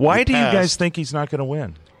offended. Why do you passed. guys think he's not going to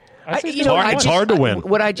win? It's hard to win.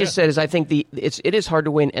 What I just said is I think it is hard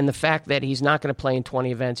to win, and the fact that he's not going to play in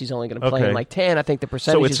 20 events, he's only going to play Okay. in like 10. I think the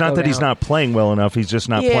percentage. So it's not that he's not playing well enough; he's just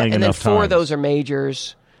not playing and enough then 4 times. of those are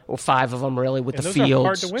majors. Well, 5 of them really with And the those are fields.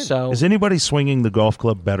 hard to win. So Is anybody swinging the golf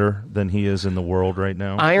club better than he is in the world right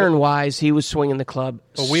now? iron wise, he was swinging the club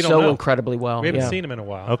But we don't so know. incredibly well. We haven't yeah. seen him in a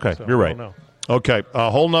while. Okay, so you're I right. don't know. Okay,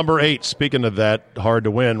 hole number 8. Speaking of that, hard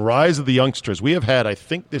to win. Rise of the youngsters. We have had, I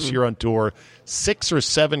think, this year on tour, 6 or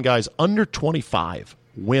 7 guys under 25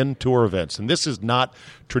 win tour events, and this is not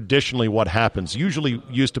traditionally what happens. Usually,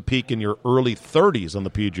 used to peak in your early 30s on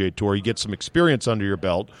the PGA Tour. You get some experience under your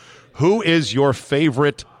belt. Who is your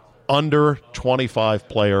favorite under 25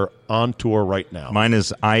 player on tour right now? Mine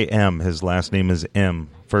is I.M. His last name is M.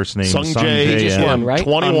 First name Sung Sung Jae. Jae He just M. won, right?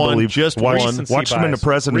 21, Unbelievable. just watched, won. watched him in the bias.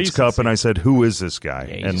 President's Cup, Recency. and I said, "Who is this guy?"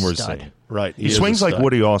 Yeah, he's and a we're stud. saying, Right. he is swings a like stud.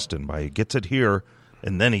 Woody Austin. He gets it here,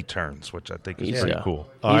 and then he turns, which I think is He's pretty a- cool.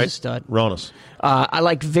 All He's right. a stud. Ronas. I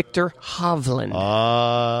like Victor Hovland.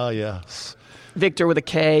 Yes. Victor with a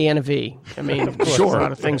K and a V. I mean, Sure. there's a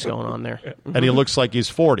lot of things going on there. And he looks like he's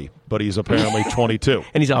 40, but he's apparently 22.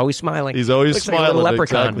 And he's always smiling. He's always Looks like a smiling. little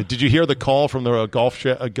leprechaun. Exactly. Did you hear the call from the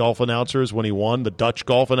golf announcers when he won, the Dutch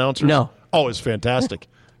golf announcers? No. Oh, it was fantastic.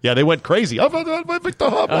 Yeah, they went crazy. Because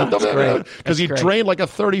he great. drained like a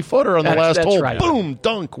 30-footer on the That's- last that's hole. right. Boom,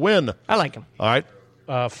 dunk, win. I like him. All right.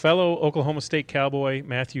 Fellow Oklahoma State Cowboy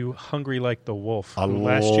Matthew Hungry Like the Wolf. I who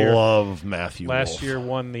last year Matthew Last Wolf. year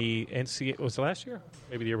won the NCAA. Was it last year?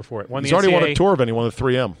 Maybe the year before it. Won He's the already NCAA, won a tour event. He won the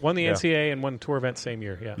 3M. Won the NCAA and won the tour event same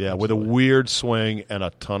year. Yeah. Yeah, with a weird swing and a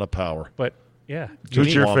ton of power. But yeah.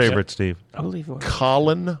 Who's your Womps. favorite, Steve? Unbelievable.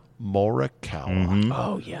 Colin Morikawa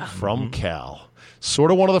Oh, yeah. from Cal.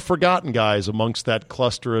 Sort of one of the forgotten guys amongst that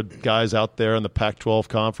cluster of guys out there in the Pac-12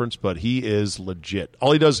 conference, but he is legit.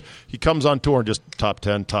 All he does, he comes on tour and just top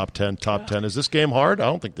 10, top 10, top 10. Is this game hard? I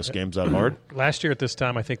don't think this game's that hard. Last year at this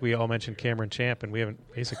time, I think we all mentioned Cameron Champ, and we haven't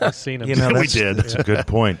basically seen him. You know, We that's, did. That's a good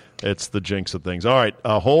point. It's the jinx of things. All right,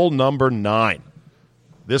 hole number 9.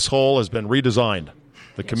 This hole has been redesigned.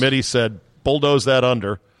 The committee said, bulldoze that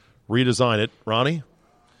under, redesign it. Ronnie,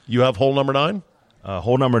 you have hole number 9?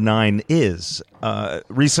 Hole number 9 is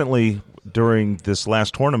recently during this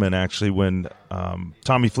last tournament, actually, when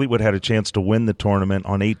Tommy Fleetwood had a chance to win the tournament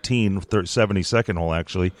on 72nd hole,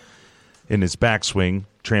 actually, in his backswing,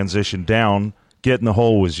 transition down, get in the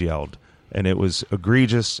hole was yelled. And it was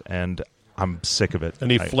egregious, and I'm sick of it. And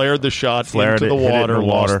he flared the shot flared into the it, hit it in water, the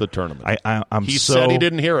water. lost the tournament. I'm He so, said he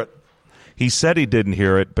didn't hear it. He said he didn't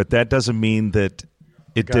hear it, but that doesn't mean that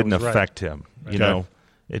it guy didn't was right. affect him. You Okay. know,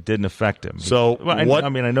 it didn't affect him. So Well, what- I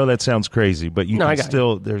mean, I know that sounds crazy, but you No, I can got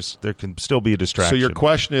still there can still be a distraction. So your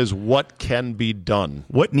question is, what can be done?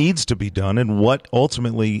 What needs to be done, and what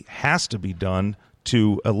ultimately has to be done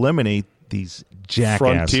to eliminate these jackasses?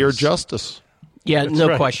 Frontier justice. Yeah, no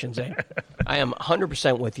right. questions. I am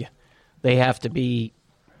 100% with you. They have to be.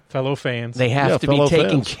 Fellow fans. They have Yeah, to be fellow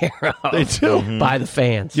taken fans. care of. They do. by the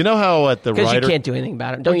fans. You know how at the Because you Ryder can't do anything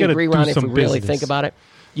about it. Don't We you gotta agree, do Ron? If we some really business. think about it,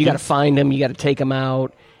 you got to find them. You got to take them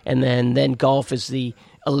out, and then golf is the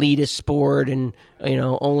elitist sport, and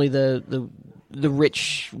only the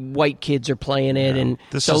rich white kids are playing it, and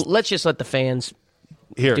This so is- let's just let the fans.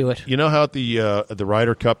 Here, do it. You know how at the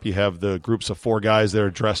Ryder Cup you have the groups of 4 guys that are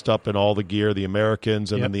dressed up in all the gear, the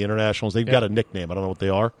Americans and Yep. then the internationals. They've got a nickname. I don't know what they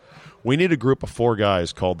are. We need a group of 4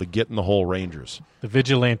 guys called the Get in the Hole Rangers, the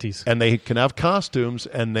Vigilantes. and they can have costumes,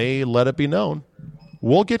 and they let it be known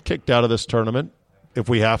we'll get kicked out of this tournament. If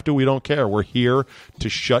we have to, we don't care. We're here to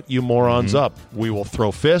shut you morons up. We will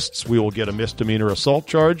throw fists. We will get a misdemeanor assault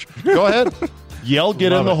charge. Go ahead. Yell,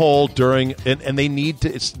 get in the hole during, and they need to.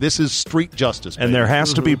 This is street justice. And baby. there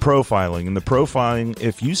has to be profiling. And the profiling,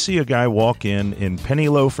 if you see a guy walk in penny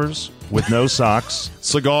loafers with no socks,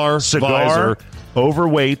 cigar, cigar, visor.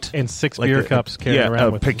 overweight, And 6 beer cups carrying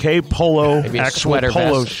around with piqué polo, Maybe a actual sweater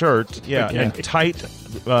polo vest. shirt, and tight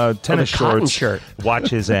tennis cotton shorts. shirt. Watch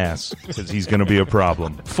his ass because he's going to be a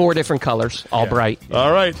problem. 4 different colors, all bright.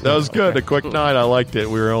 All right, that was good. A quick 9. I liked it.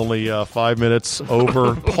 We were only 5 minutes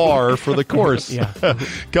over par for the course.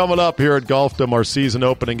 Coming up here at Golfdom, our season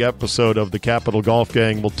opening episode of the Capital Golf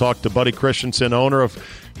Gang. We'll talk to Buddy Christensen, owner of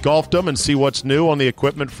Golfdom, and see what's new on the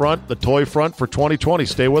equipment front, the toy front for 2020.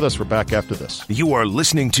 Stay with us. We're back after this. You are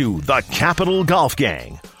listening to the Capital Golf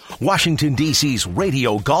Gang, Washington, D.C.'s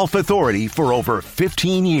radio golf authority for over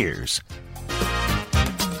 15 years.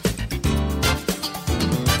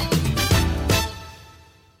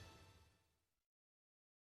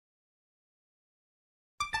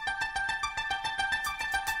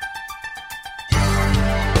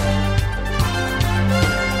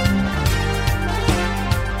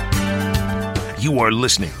 You are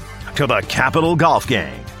listening to the Capital Golf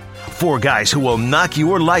Gang. 4 guys who will knock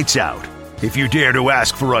your lights out if you dare to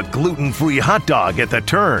ask for a gluten-free hot dog at the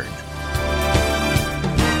turn.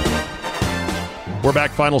 We're back,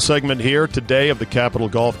 final segment here today of the Capital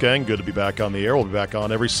Golf Gang. Good to be back on the air. We'll be back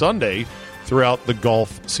on every Sunday throughout the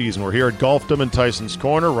golf season. We're here at Golfdom in Tyson's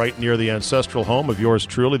Corner, right near the ancestral home of yours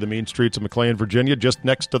truly, the mean streets of McLean, Virginia, just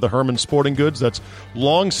next to the Herman Sporting Goods. That's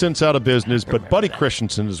long since out of business, but Buddy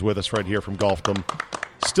Christensen is with us right here from Golfdom.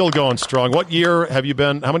 Still going strong. What year have you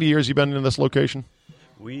been? How many years have you been in this location?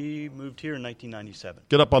 We moved here in 1997.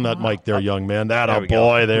 Get up on that mic there, young man. There you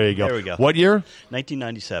go. There we go. What year?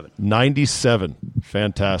 1997. 97.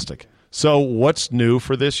 Fantastic. So what's new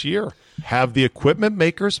for this year? Have the equipment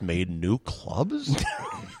makers made new clubs?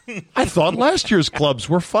 I thought last year's clubs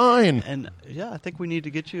were fine. And, I think we need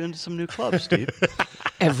to get you into some new clubs, Steve.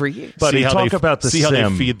 Every year. But See how talk about the see sim. how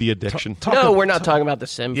they feed the addiction. No, we're not talking about the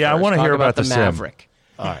sim. Yeah, I first. wanna Talk hear about the sim. Maverick.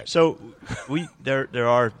 All right. So there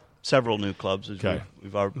are several new clubs, as Okay.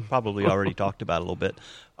 we've probably already talked about a little bit.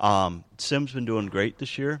 Sim's been doing great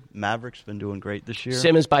this year. Maverick's been doing great this year.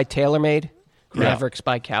 Sim is by TaylorMade. Yeah. Mavericks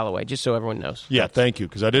by Callaway, just so everyone knows. Yeah, thank you,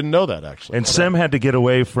 because I didn't know that, actually. And Sim had to get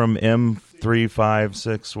away from M3, 5,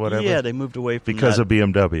 6, whatever. Yeah, they moved away from because that. of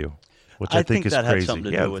BMW, which I think is that crazy. had something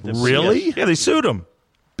to yeah, do with it. Really? Yes. Yeah, they sued him.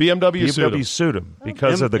 BMW sued them. sued him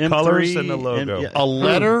because of the M3 colors and the and- logo. yeah. A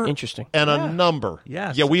letter Interesting. and a number.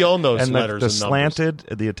 Yes. Yeah, we own those and letters the and numbers.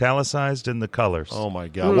 slanted, the italicized, and the colors. Oh, my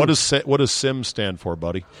God. What does SIM stand for,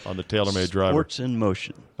 buddy, on the TaylorMade driver? Sports in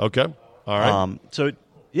Motion. Okay. All right. So,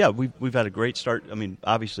 yeah, we've had a great start. I mean,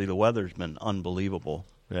 obviously the weather's been unbelievable.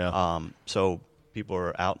 Yeah. So people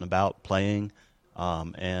are out and about playing,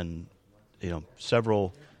 and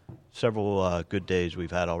several good days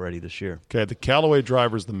we've had already this year. Okay, the Callaway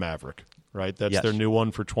driver's the Maverick, right? That's Yes. their new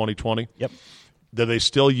one for 2020? Yep. Do they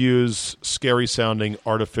still use scary-sounding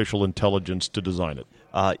artificial intelligence to design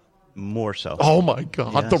it? More so. Oh, my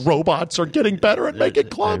God. Yes. The robots are getting better at making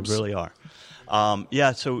clubs. They really are.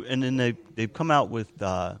 So and then they've come out with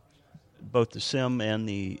both the Sim and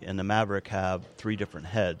the Maverick have 3 different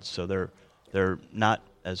heads, so they're not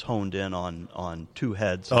as honed in on 2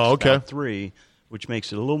 heads. Oh, It's okay. about 3, which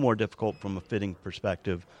makes it a little more difficult from a fitting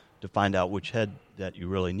perspective to find out which head that you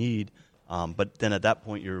really need. But then at that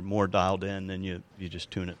point, you're more dialed in, and you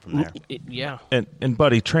just tune it from there. Yeah. And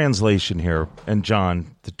Buddy, translation here, and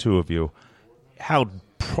John, the two of you, how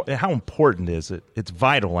important is it? It's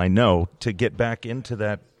vital, I know, to get back into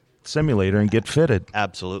that simulator and get fitted.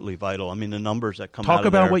 Absolutely vital. I mean, the numbers that come out Talk of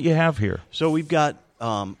about there. what you have here. So we've got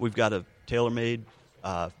a TaylorMade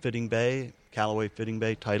fitting bay, Callaway fitting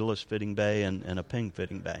bay, Titleist fitting bay, and a Ping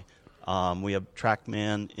fitting bay. We have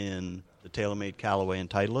TrackMan in the TaylorMade, Callaway, and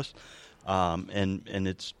Titleist, and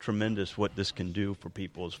it's tremendous what this can do for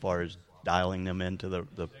people as far as dialing them into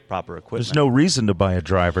the proper equipment. There's no reason to buy a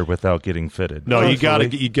driver without getting fitted. No, you got to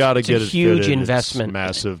get It's a it huge fitted. investment. It's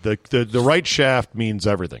massive. The right shaft means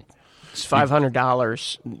everything. It's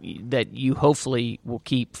 $500 that you hopefully will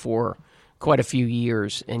keep for quite a few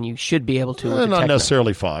years, and you should be able to. with the Not Tecna.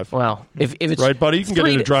 necessarily 5. Well, if it's Right, buddy? You can get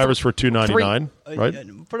into drivers for $299, right?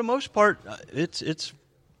 For the most part, it's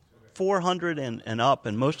 400 and up,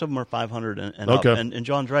 and most of them are 500 and up. Okay. And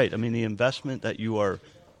John's right. I mean, the investment that you are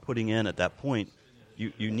putting in at that point,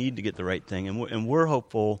 you need to get the right thing. And we're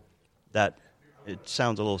hopeful that it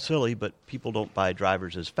sounds a little silly, but people don't buy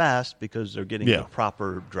drivers as fast because they're getting the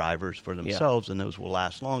proper drivers for themselves, and those will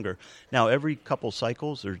last longer. Now, every couple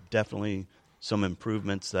cycles, there's definitely some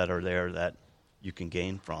improvements that are there that you can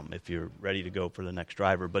gain from if you're ready to go for the next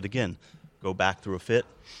driver. But again, go back through a fit.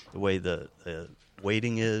 The way the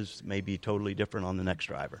weighting is may be totally different on the next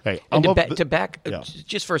driver. Hey, And I'm to back Yeah.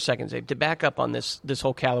 just for a second, Dave, to back up on this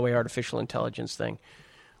whole Callaway artificial intelligence thing,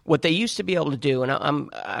 what they used to be able to do, and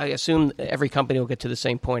I assume every company will get to the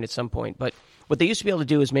same point at some point, but what they used to be able to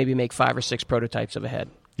do is maybe make 5 or 6 prototypes of a head.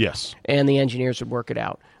 Yes. And the engineers would work it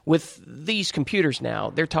out. With these computers now,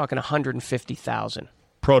 they're talking 150,000.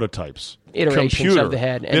 Prototypes. Iterations Computer. of the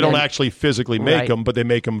head. They don't actually physically make Right. them, but they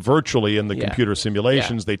make them virtually in the Yeah. computer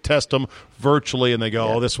simulations. Yeah. They test them virtually, and they go,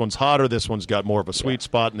 Yeah. oh, this one's hotter, this one's got more of a sweet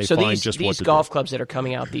spot, and they So find these just what to golf do. clubs that are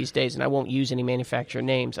coming out these days, and I won't use any manufacturer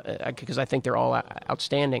names because I think they're all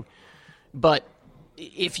outstanding, but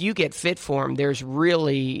if you get fit for them, there's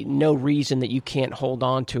really no reason that you can't hold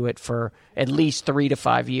on to it for at least 3 to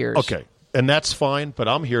 5 years. Okay, and that's fine, but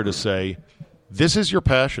I'm here to say this is your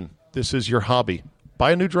passion. This is your hobby.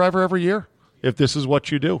 Buy a new driver every year if this is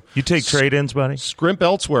what you do. You take trade-ins, buddy? Scrimp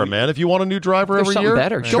elsewhere, man. If you want a new driver There's every something year,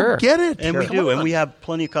 better, go sure. get it. And we Come do, on. and we have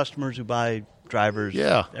plenty of customers who buy drivers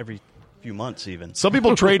Yeah. every few months even. Some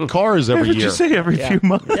people trade cars every Did year. you say every few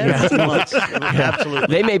months? Every few months. Absolutely.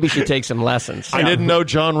 They maybe should take some lessons. I didn't know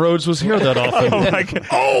John Rhodes was here that often. Oh, my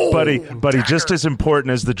God. Buddy, just as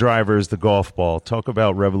important as the driver is the golf ball. Talk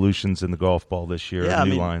about revolutions in the golf ball this year,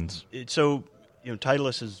 new lines. So,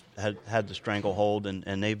 Titleist has had the stranglehold,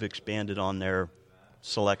 and they've expanded on their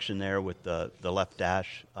selection there with the Left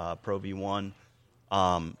Dash Pro V1.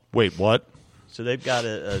 Wait, what? So they've got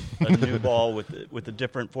a new ball with a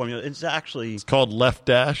different formula. It's called Left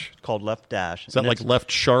Dash? called Left Dash. Is that like Left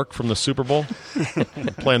Shark from the Super Bowl?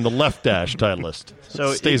 Playing the Left Dash Titleist.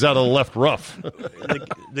 So stays out of the left rough.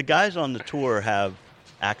 The guys on the tour have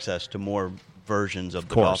access to more versions of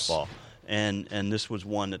the golf ball. And this was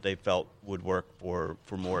one that they felt would work for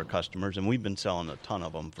more customers. And we've been selling a ton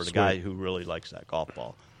of them for the guy who really likes that golf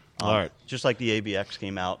ball. All right. Just like the ABX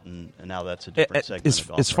came out, and now that's a different segment of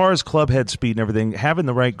golf. As far as club head speed and everything, having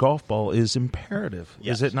the right golf ball is imperative,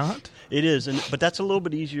 is it not? It is, but that's a little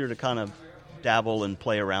bit easier to kind of dabble and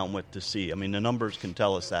play around with to see. I mean, the numbers can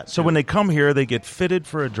tell us that. So when they come here, they get fitted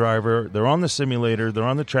for a driver. They're on the simulator. They're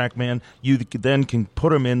on the TrackMan. You then can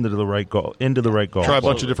put them into the right golf. Try a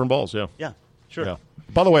bunch of different balls. Yeah. Yeah. Sure. Yeah.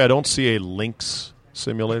 By the way, I don't see a Lynx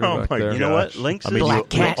simulator back there. You know what? Lynx is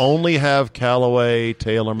you only have Callaway,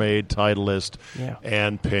 TaylorMade, Titleist,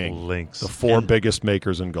 and Ping. Lynx. The four biggest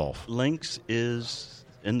makers in golf. Lynx is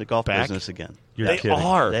in the golf business again. You're kidding.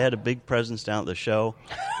 Are. They had a big presence down at the show.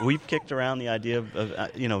 We've kicked around the idea of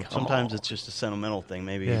sometimes it's just a sentimental thing.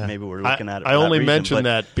 Maybe we're looking at it. I only mention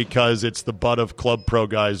that because it's the butt of Club Pro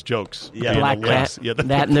guys' jokes. Yeah. Black Cat,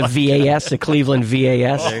 that and the VAS, the Cleveland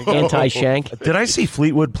VAS, anti-shank. Did I see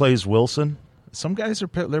Fleetwood plays Wilson? Some guys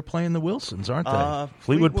they're playing the Wilsons, aren't they?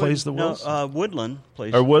 Fleetwood plays the Wilson. No, Woodland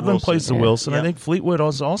plays. Or Woodland Wilson. plays the Wilson. Yeah. I think Fleetwood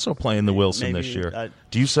is also playing the Wilson this Maybe, year.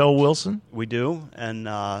 Do you sell Wilson? We do, and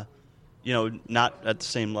not at the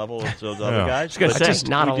same level as those other guys. I was gonna say,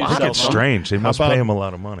 not a lot. It's strange. They must pay him a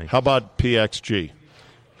lot of money. How about PXG?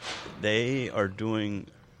 They are doing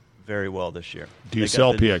very well this year. Do you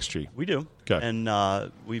sell PXG? We do. Okay. And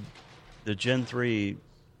the Gen 3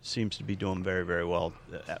 seems to be doing very, very well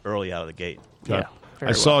early out of the gate. Okay. Yeah,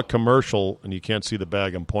 I saw a commercial, and you can't see the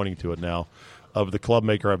bag. I'm pointing to it now, of the club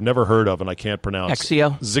maker I've never heard of, and I can't pronounce.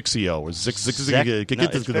 Xio? Zixio. Xio.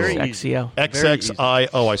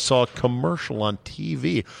 XXIO. I saw a commercial on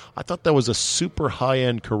TV. I thought that was a super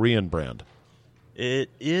high-end Korean brand.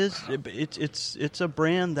 It is. It's a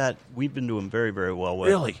brand that we've been doing very, very well with.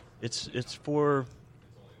 Really? It's for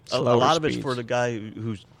a Slower lot of speeds. it's for the guy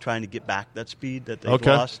who's trying to get back that speed that they've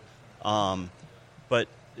lost. But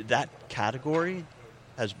that category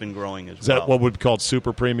has been growing as well. Is that what would be called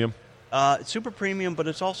super premium? Super premium, but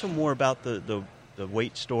it's also more about the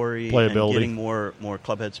weight story, playability, and getting more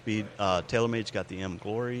clubhead speed. TaylorMade's got the M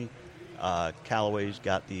Glory. Callaway's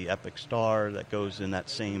got the Epic Star that goes in that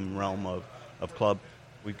same realm of club.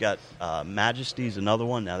 We've got Majesty's another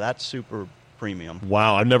one. Now that's super premium.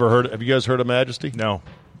 Wow, I've never heard. Have you guys heard of Majesty? No.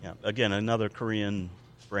 Yeah, again, another Korean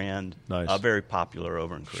brand. Nice. Very popular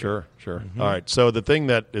over in Korea. Sure. Mm-hmm. All right. So the thing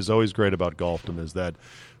that is always great about Golfdom is that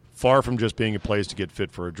far from just being a place to get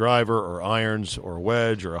fit for a driver or irons or a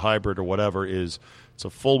wedge or a hybrid or whatever, it's a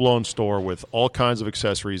full-blown store with all kinds of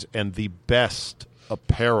accessories and the best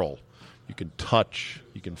apparel. You can touch,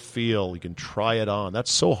 you can feel, you can try it on.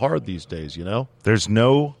 That's so hard these days, you know? There's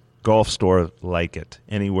no golf store like it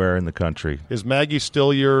anywhere in the country. Is Maggie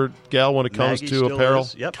still your gal when it comes Maggie to still apparel?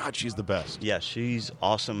 is, yep. God, she's the best. Yeah, she's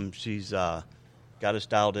awesome. She's got us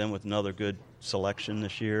dialed in with another good selection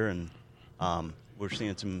this year, and we're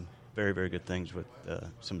seeing some very, very good things with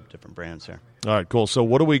some different brands there. All right, cool. So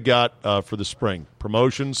what do we got for the spring?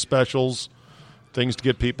 Promotions, specials, things to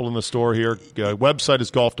get people in the store here. Website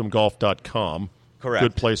is golfdomgolf.com. Correct.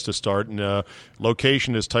 Good place to start. And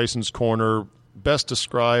location is Tyson's Corner, best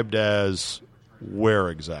described as where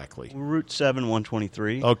exactly? Route 7,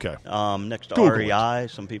 123. Okay. Next to Google REI.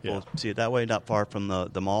 Some people see it that way, not far from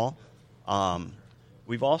the mall.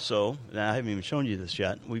 We've also, and I haven't even shown you this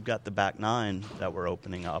yet, we've got the back nine that we're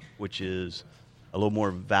opening up, which is a little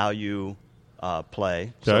more value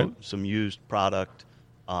play. Okay. So some used product,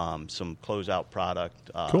 some closeout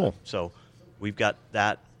product. Cool. So we've got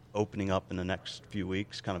that opening up in the next few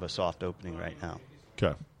weeks, kind of a soft opening right now.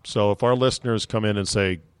 Okay. So if our listeners come in and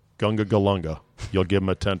say Gunga Galunga, you'll give them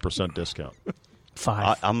a 10% discount.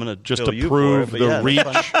 5. I'm going to Just bill to you prove for it, the but yeah, reach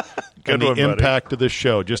that's fine. and the one, buddy. impact of this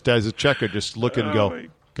show. Just as a checker, just look and go,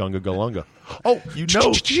 Gunga Galunga. Oh, you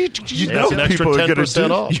know That's an extra people are going to 10%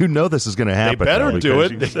 do. off. You know this is going to They happen. better now do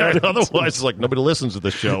because it. you said it. Otherwise, it's like nobody listens to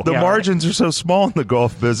the show. The margins are so small in the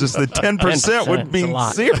golf business that 10% would 10% is a mean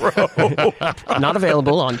lot. 0. Not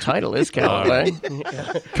available on Titleist, Callaway.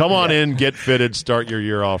 Come on in, get fitted, start your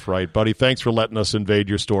year off right. Buddy, thanks for letting us invade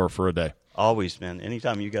your store for a day. Always, man.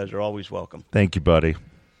 Anytime, you guys are always welcome. Thank you, buddy.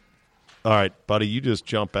 All right, buddy, you just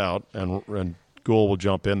jump out, and Gould will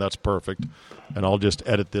jump in. That's perfect. And I'll just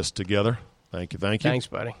edit this together. Thank you. Thanks,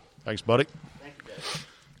 buddy. Thanks, buddy. Thank you, guys.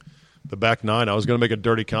 The back nine. I was going to make a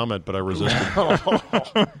dirty comment, but I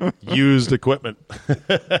resisted. Used equipment.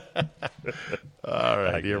 All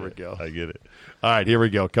right, here we go. I get it. All right, here we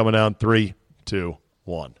go. Coming down 3, 2,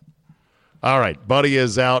 1. All right, Buddy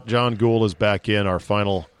is out. John Gould is back in. Our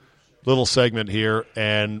final little segment here.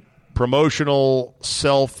 And promotional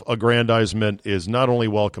self-aggrandizement is not only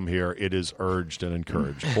welcome here, it is urged and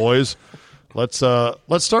encouraged. Boys, let's start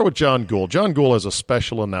with John Gould. John Gould has a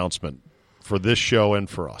special announcement for this show and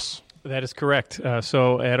for us. That is correct.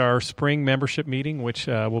 So at our spring membership meeting, which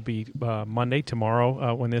will be Monday,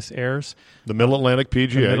 tomorrow, when this airs, The Middle Atlantic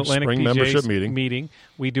PGA the Mid-Atlantic Spring PGA's Membership Meeting.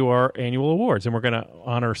 we do our annual awards, and we're going to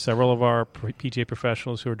honor several of our PGA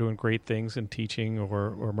professionals who are doing great things in teaching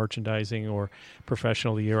or merchandising or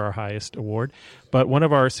Professional of the Year, our highest award. But one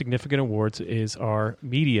of our significant awards is our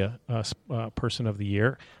Media Person of the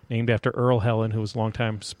Year, named after Earl Helen, who was a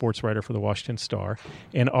longtime sports writer for the Washington Star.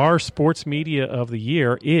 And our Sports Media of the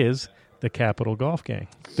Year is the Capital Golf Gang.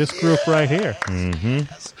 This group right here.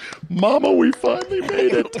 Mama, we finally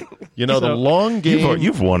made it. You know, the long game.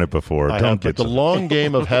 You've won it before. I Don't have, get but the long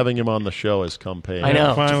game of having him on the show has come paying. I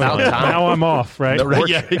know. Finally, It's about time. now I'm off, right?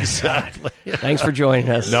 Yeah, exactly. Thanks for joining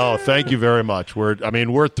us. No, thank you very much.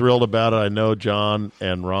 We're thrilled about it. I know John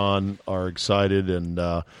and Ron are excited,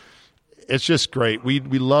 and it's just great. We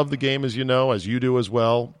love the game, as you know, as you do as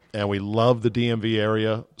well, and we love the DMV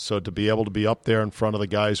area. So to be able to be up there in front of the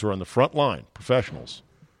guys who are on the front line, professionals,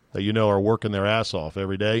 that you know are working their ass off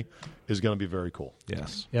every day, is going to be very cool.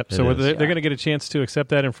 Yes. Yep. It So is. they're going to get a chance to accept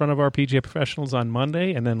that in front of our PGA professionals on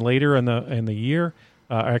Monday, and then later in the year,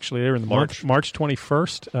 actually later in the month, March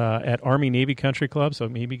 21st at Army Navy Country Club. So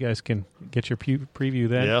maybe you guys can get your preview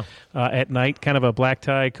then. Yeah. At night, kind of a black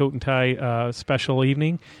tie, coat and tie special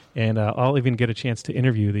evening, and I'll even get a chance to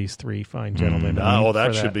interview these three fine gentlemen.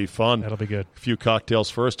 That should be fun. That'll be good. A few cocktails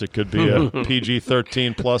first. It could be a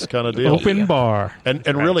PG-13 plus kind of deal. Open bar. And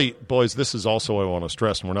really, boys, this is also what I want to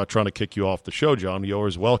stress, and we're not trying to kick you off the show, John. You're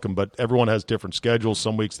always welcome, but everyone has different schedules.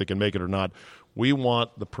 Some weeks they can make it or not. We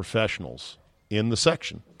want the professionals in the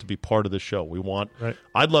section to be part of the show. Right.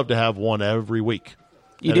 I'd love to have one every week.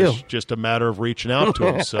 You And do. It's just a matter of reaching out to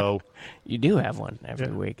them. So You do have one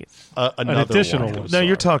every week. It's, another additional one. one. No,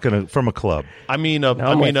 you're talking from a club. I mean,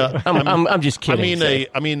 I'm just kidding.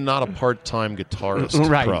 I mean, not a part-time guitarist.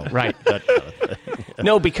 Right, pro. right. That kind of thing.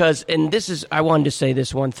 No, because, and this is, I wanted to say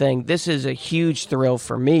this one thing. This is a huge thrill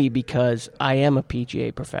for me because I am a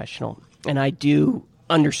PGA professional, and I do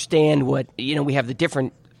understand what, we have the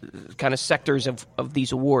different kind of sectors of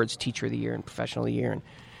these awards, Teacher of the Year and Professional of the Year, and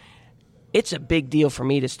it's a big deal for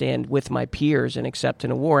me to stand with my peers and accept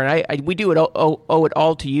an award. And we do owe it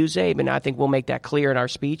all to you, Zabe, and I think we'll make that clear in our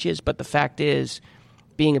speeches. But the fact is,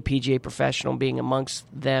 being a PGA professional, being amongst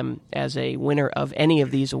them as a winner of any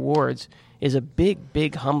of these awards is a big,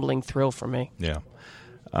 big humbling thrill for me. Yeah.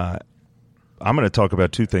 I'm going to talk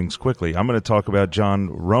about two things quickly. I'm going to talk about John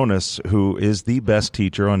Ronis, who is the best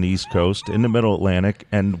teacher on the East Coast in the Middle Atlantic,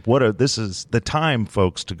 and this is the time,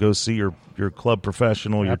 folks, to go see your club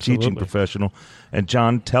professional, your Absolutely. teaching professional. And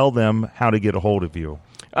John, tell them how to get a hold of you.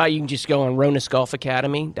 You can just go on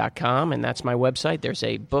RonisGolfAcademy.com, and that's my website. There's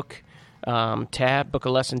a book tab, book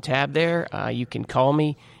a lesson tab there. You can call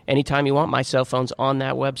me anytime you want. My cell phone's on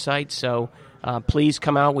that website, so please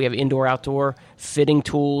come out. We have indoor, outdoor, fitting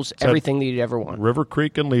tools, everything that you'd ever want. River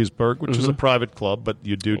Creek in Leesburg, which is a private club, but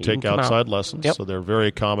you do take come outside out. lessons, Yep. so they're very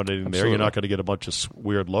accommodating there. You're not going to get a bunch of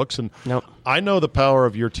weird looks. And Nope. I know the power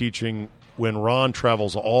of your teaching when Ron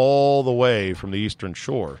travels all the way from the Eastern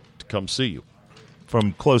Shore to come see you.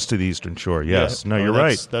 From close to the Eastern Shore, yes. Yeah. No, you're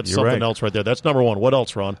that's, right. That's You're something right. else right there. That's number one. What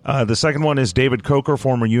else, Ron? The second one is David Coker,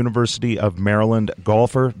 former University of Maryland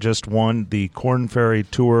golfer, just won the Korn Ferry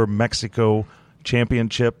Tour Mexico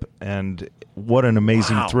Championship, and what an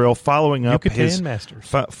amazing thrill! Following up Yucatan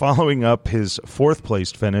Masters. following up his fourth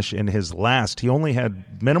place finish in his last. He only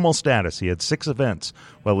had minimal status. He had 6 events.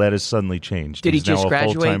 Well, that has suddenly changed. Did he He's now just a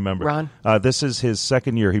graduate, full-time member. Ron? This is his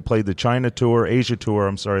second year. He played the Asia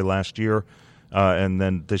Tour last year, and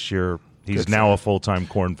then this year He's now a full-time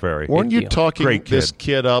Corn Ferry. Weren't you deal. talking Great kid. this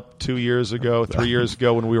kid up 3 years ago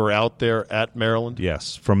when we were out there at Maryland?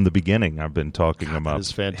 Yes, from the beginning, I've been talking him up. that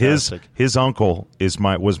is fantastic. His uncle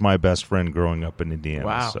was my best friend growing up in Indiana.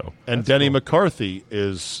 Wow. So And Denny McCarthy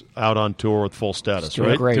is out on tour with Full Status, doing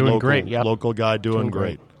right? great. Doing Local, great, yep. Local guy doing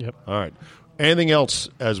great. Yep. All right. Anything else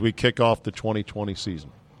as we kick off the 2020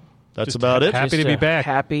 season? That's Just about it. happy to be back.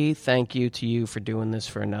 Happy thank you to you for doing this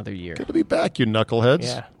for another year. Good to be back, you knuckleheads.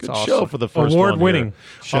 Yeah, it's Good awesome. show for the first Award-winning one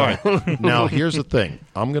show. here. All right. Now, here's the thing.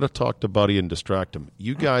 I'm going to talk to Buddy and distract him.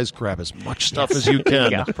 You guys grab as much stuff as you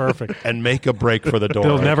can. Yeah. Perfect. And make a break for the door.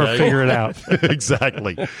 They'll never okay? figure it out.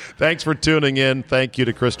 Exactly. Thanks for tuning in. Thank you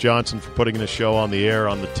to Chris Johnson for putting the show on the air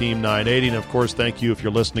on the Team 980. And, of course, thank you if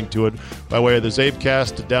you're listening to it by way of the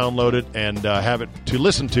Zabecast to download it and have it to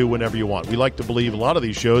listen to whenever you want. We like to believe a lot of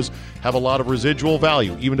these shows have a lot of residual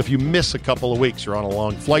value. Even if you miss a couple of weeks, you're on a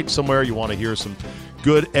long flight somewhere, you want to hear some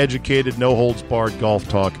good, educated, no-holds-barred golf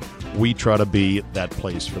talk, we try to be that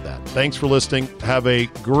place for that. Thanks for listening. Have a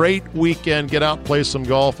great weekend. Get out, play some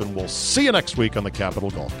golf, and we'll see you next week on the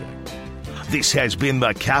Capital Golf Gang. This has been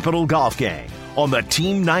the Capital Golf Gang on the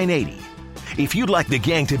Team 980. If you'd like the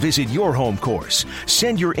gang to visit your home course,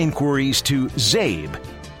 send your inquiries to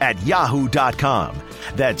zabe@yahoo.com.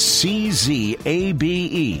 That's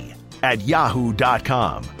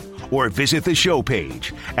CZABE@yahoo.com. Or visit the show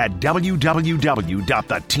page at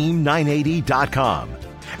www.theteam980.com.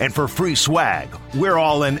 And for free swag, we're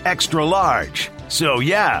all in extra large. So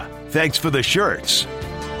yeah, thanks for the shirts.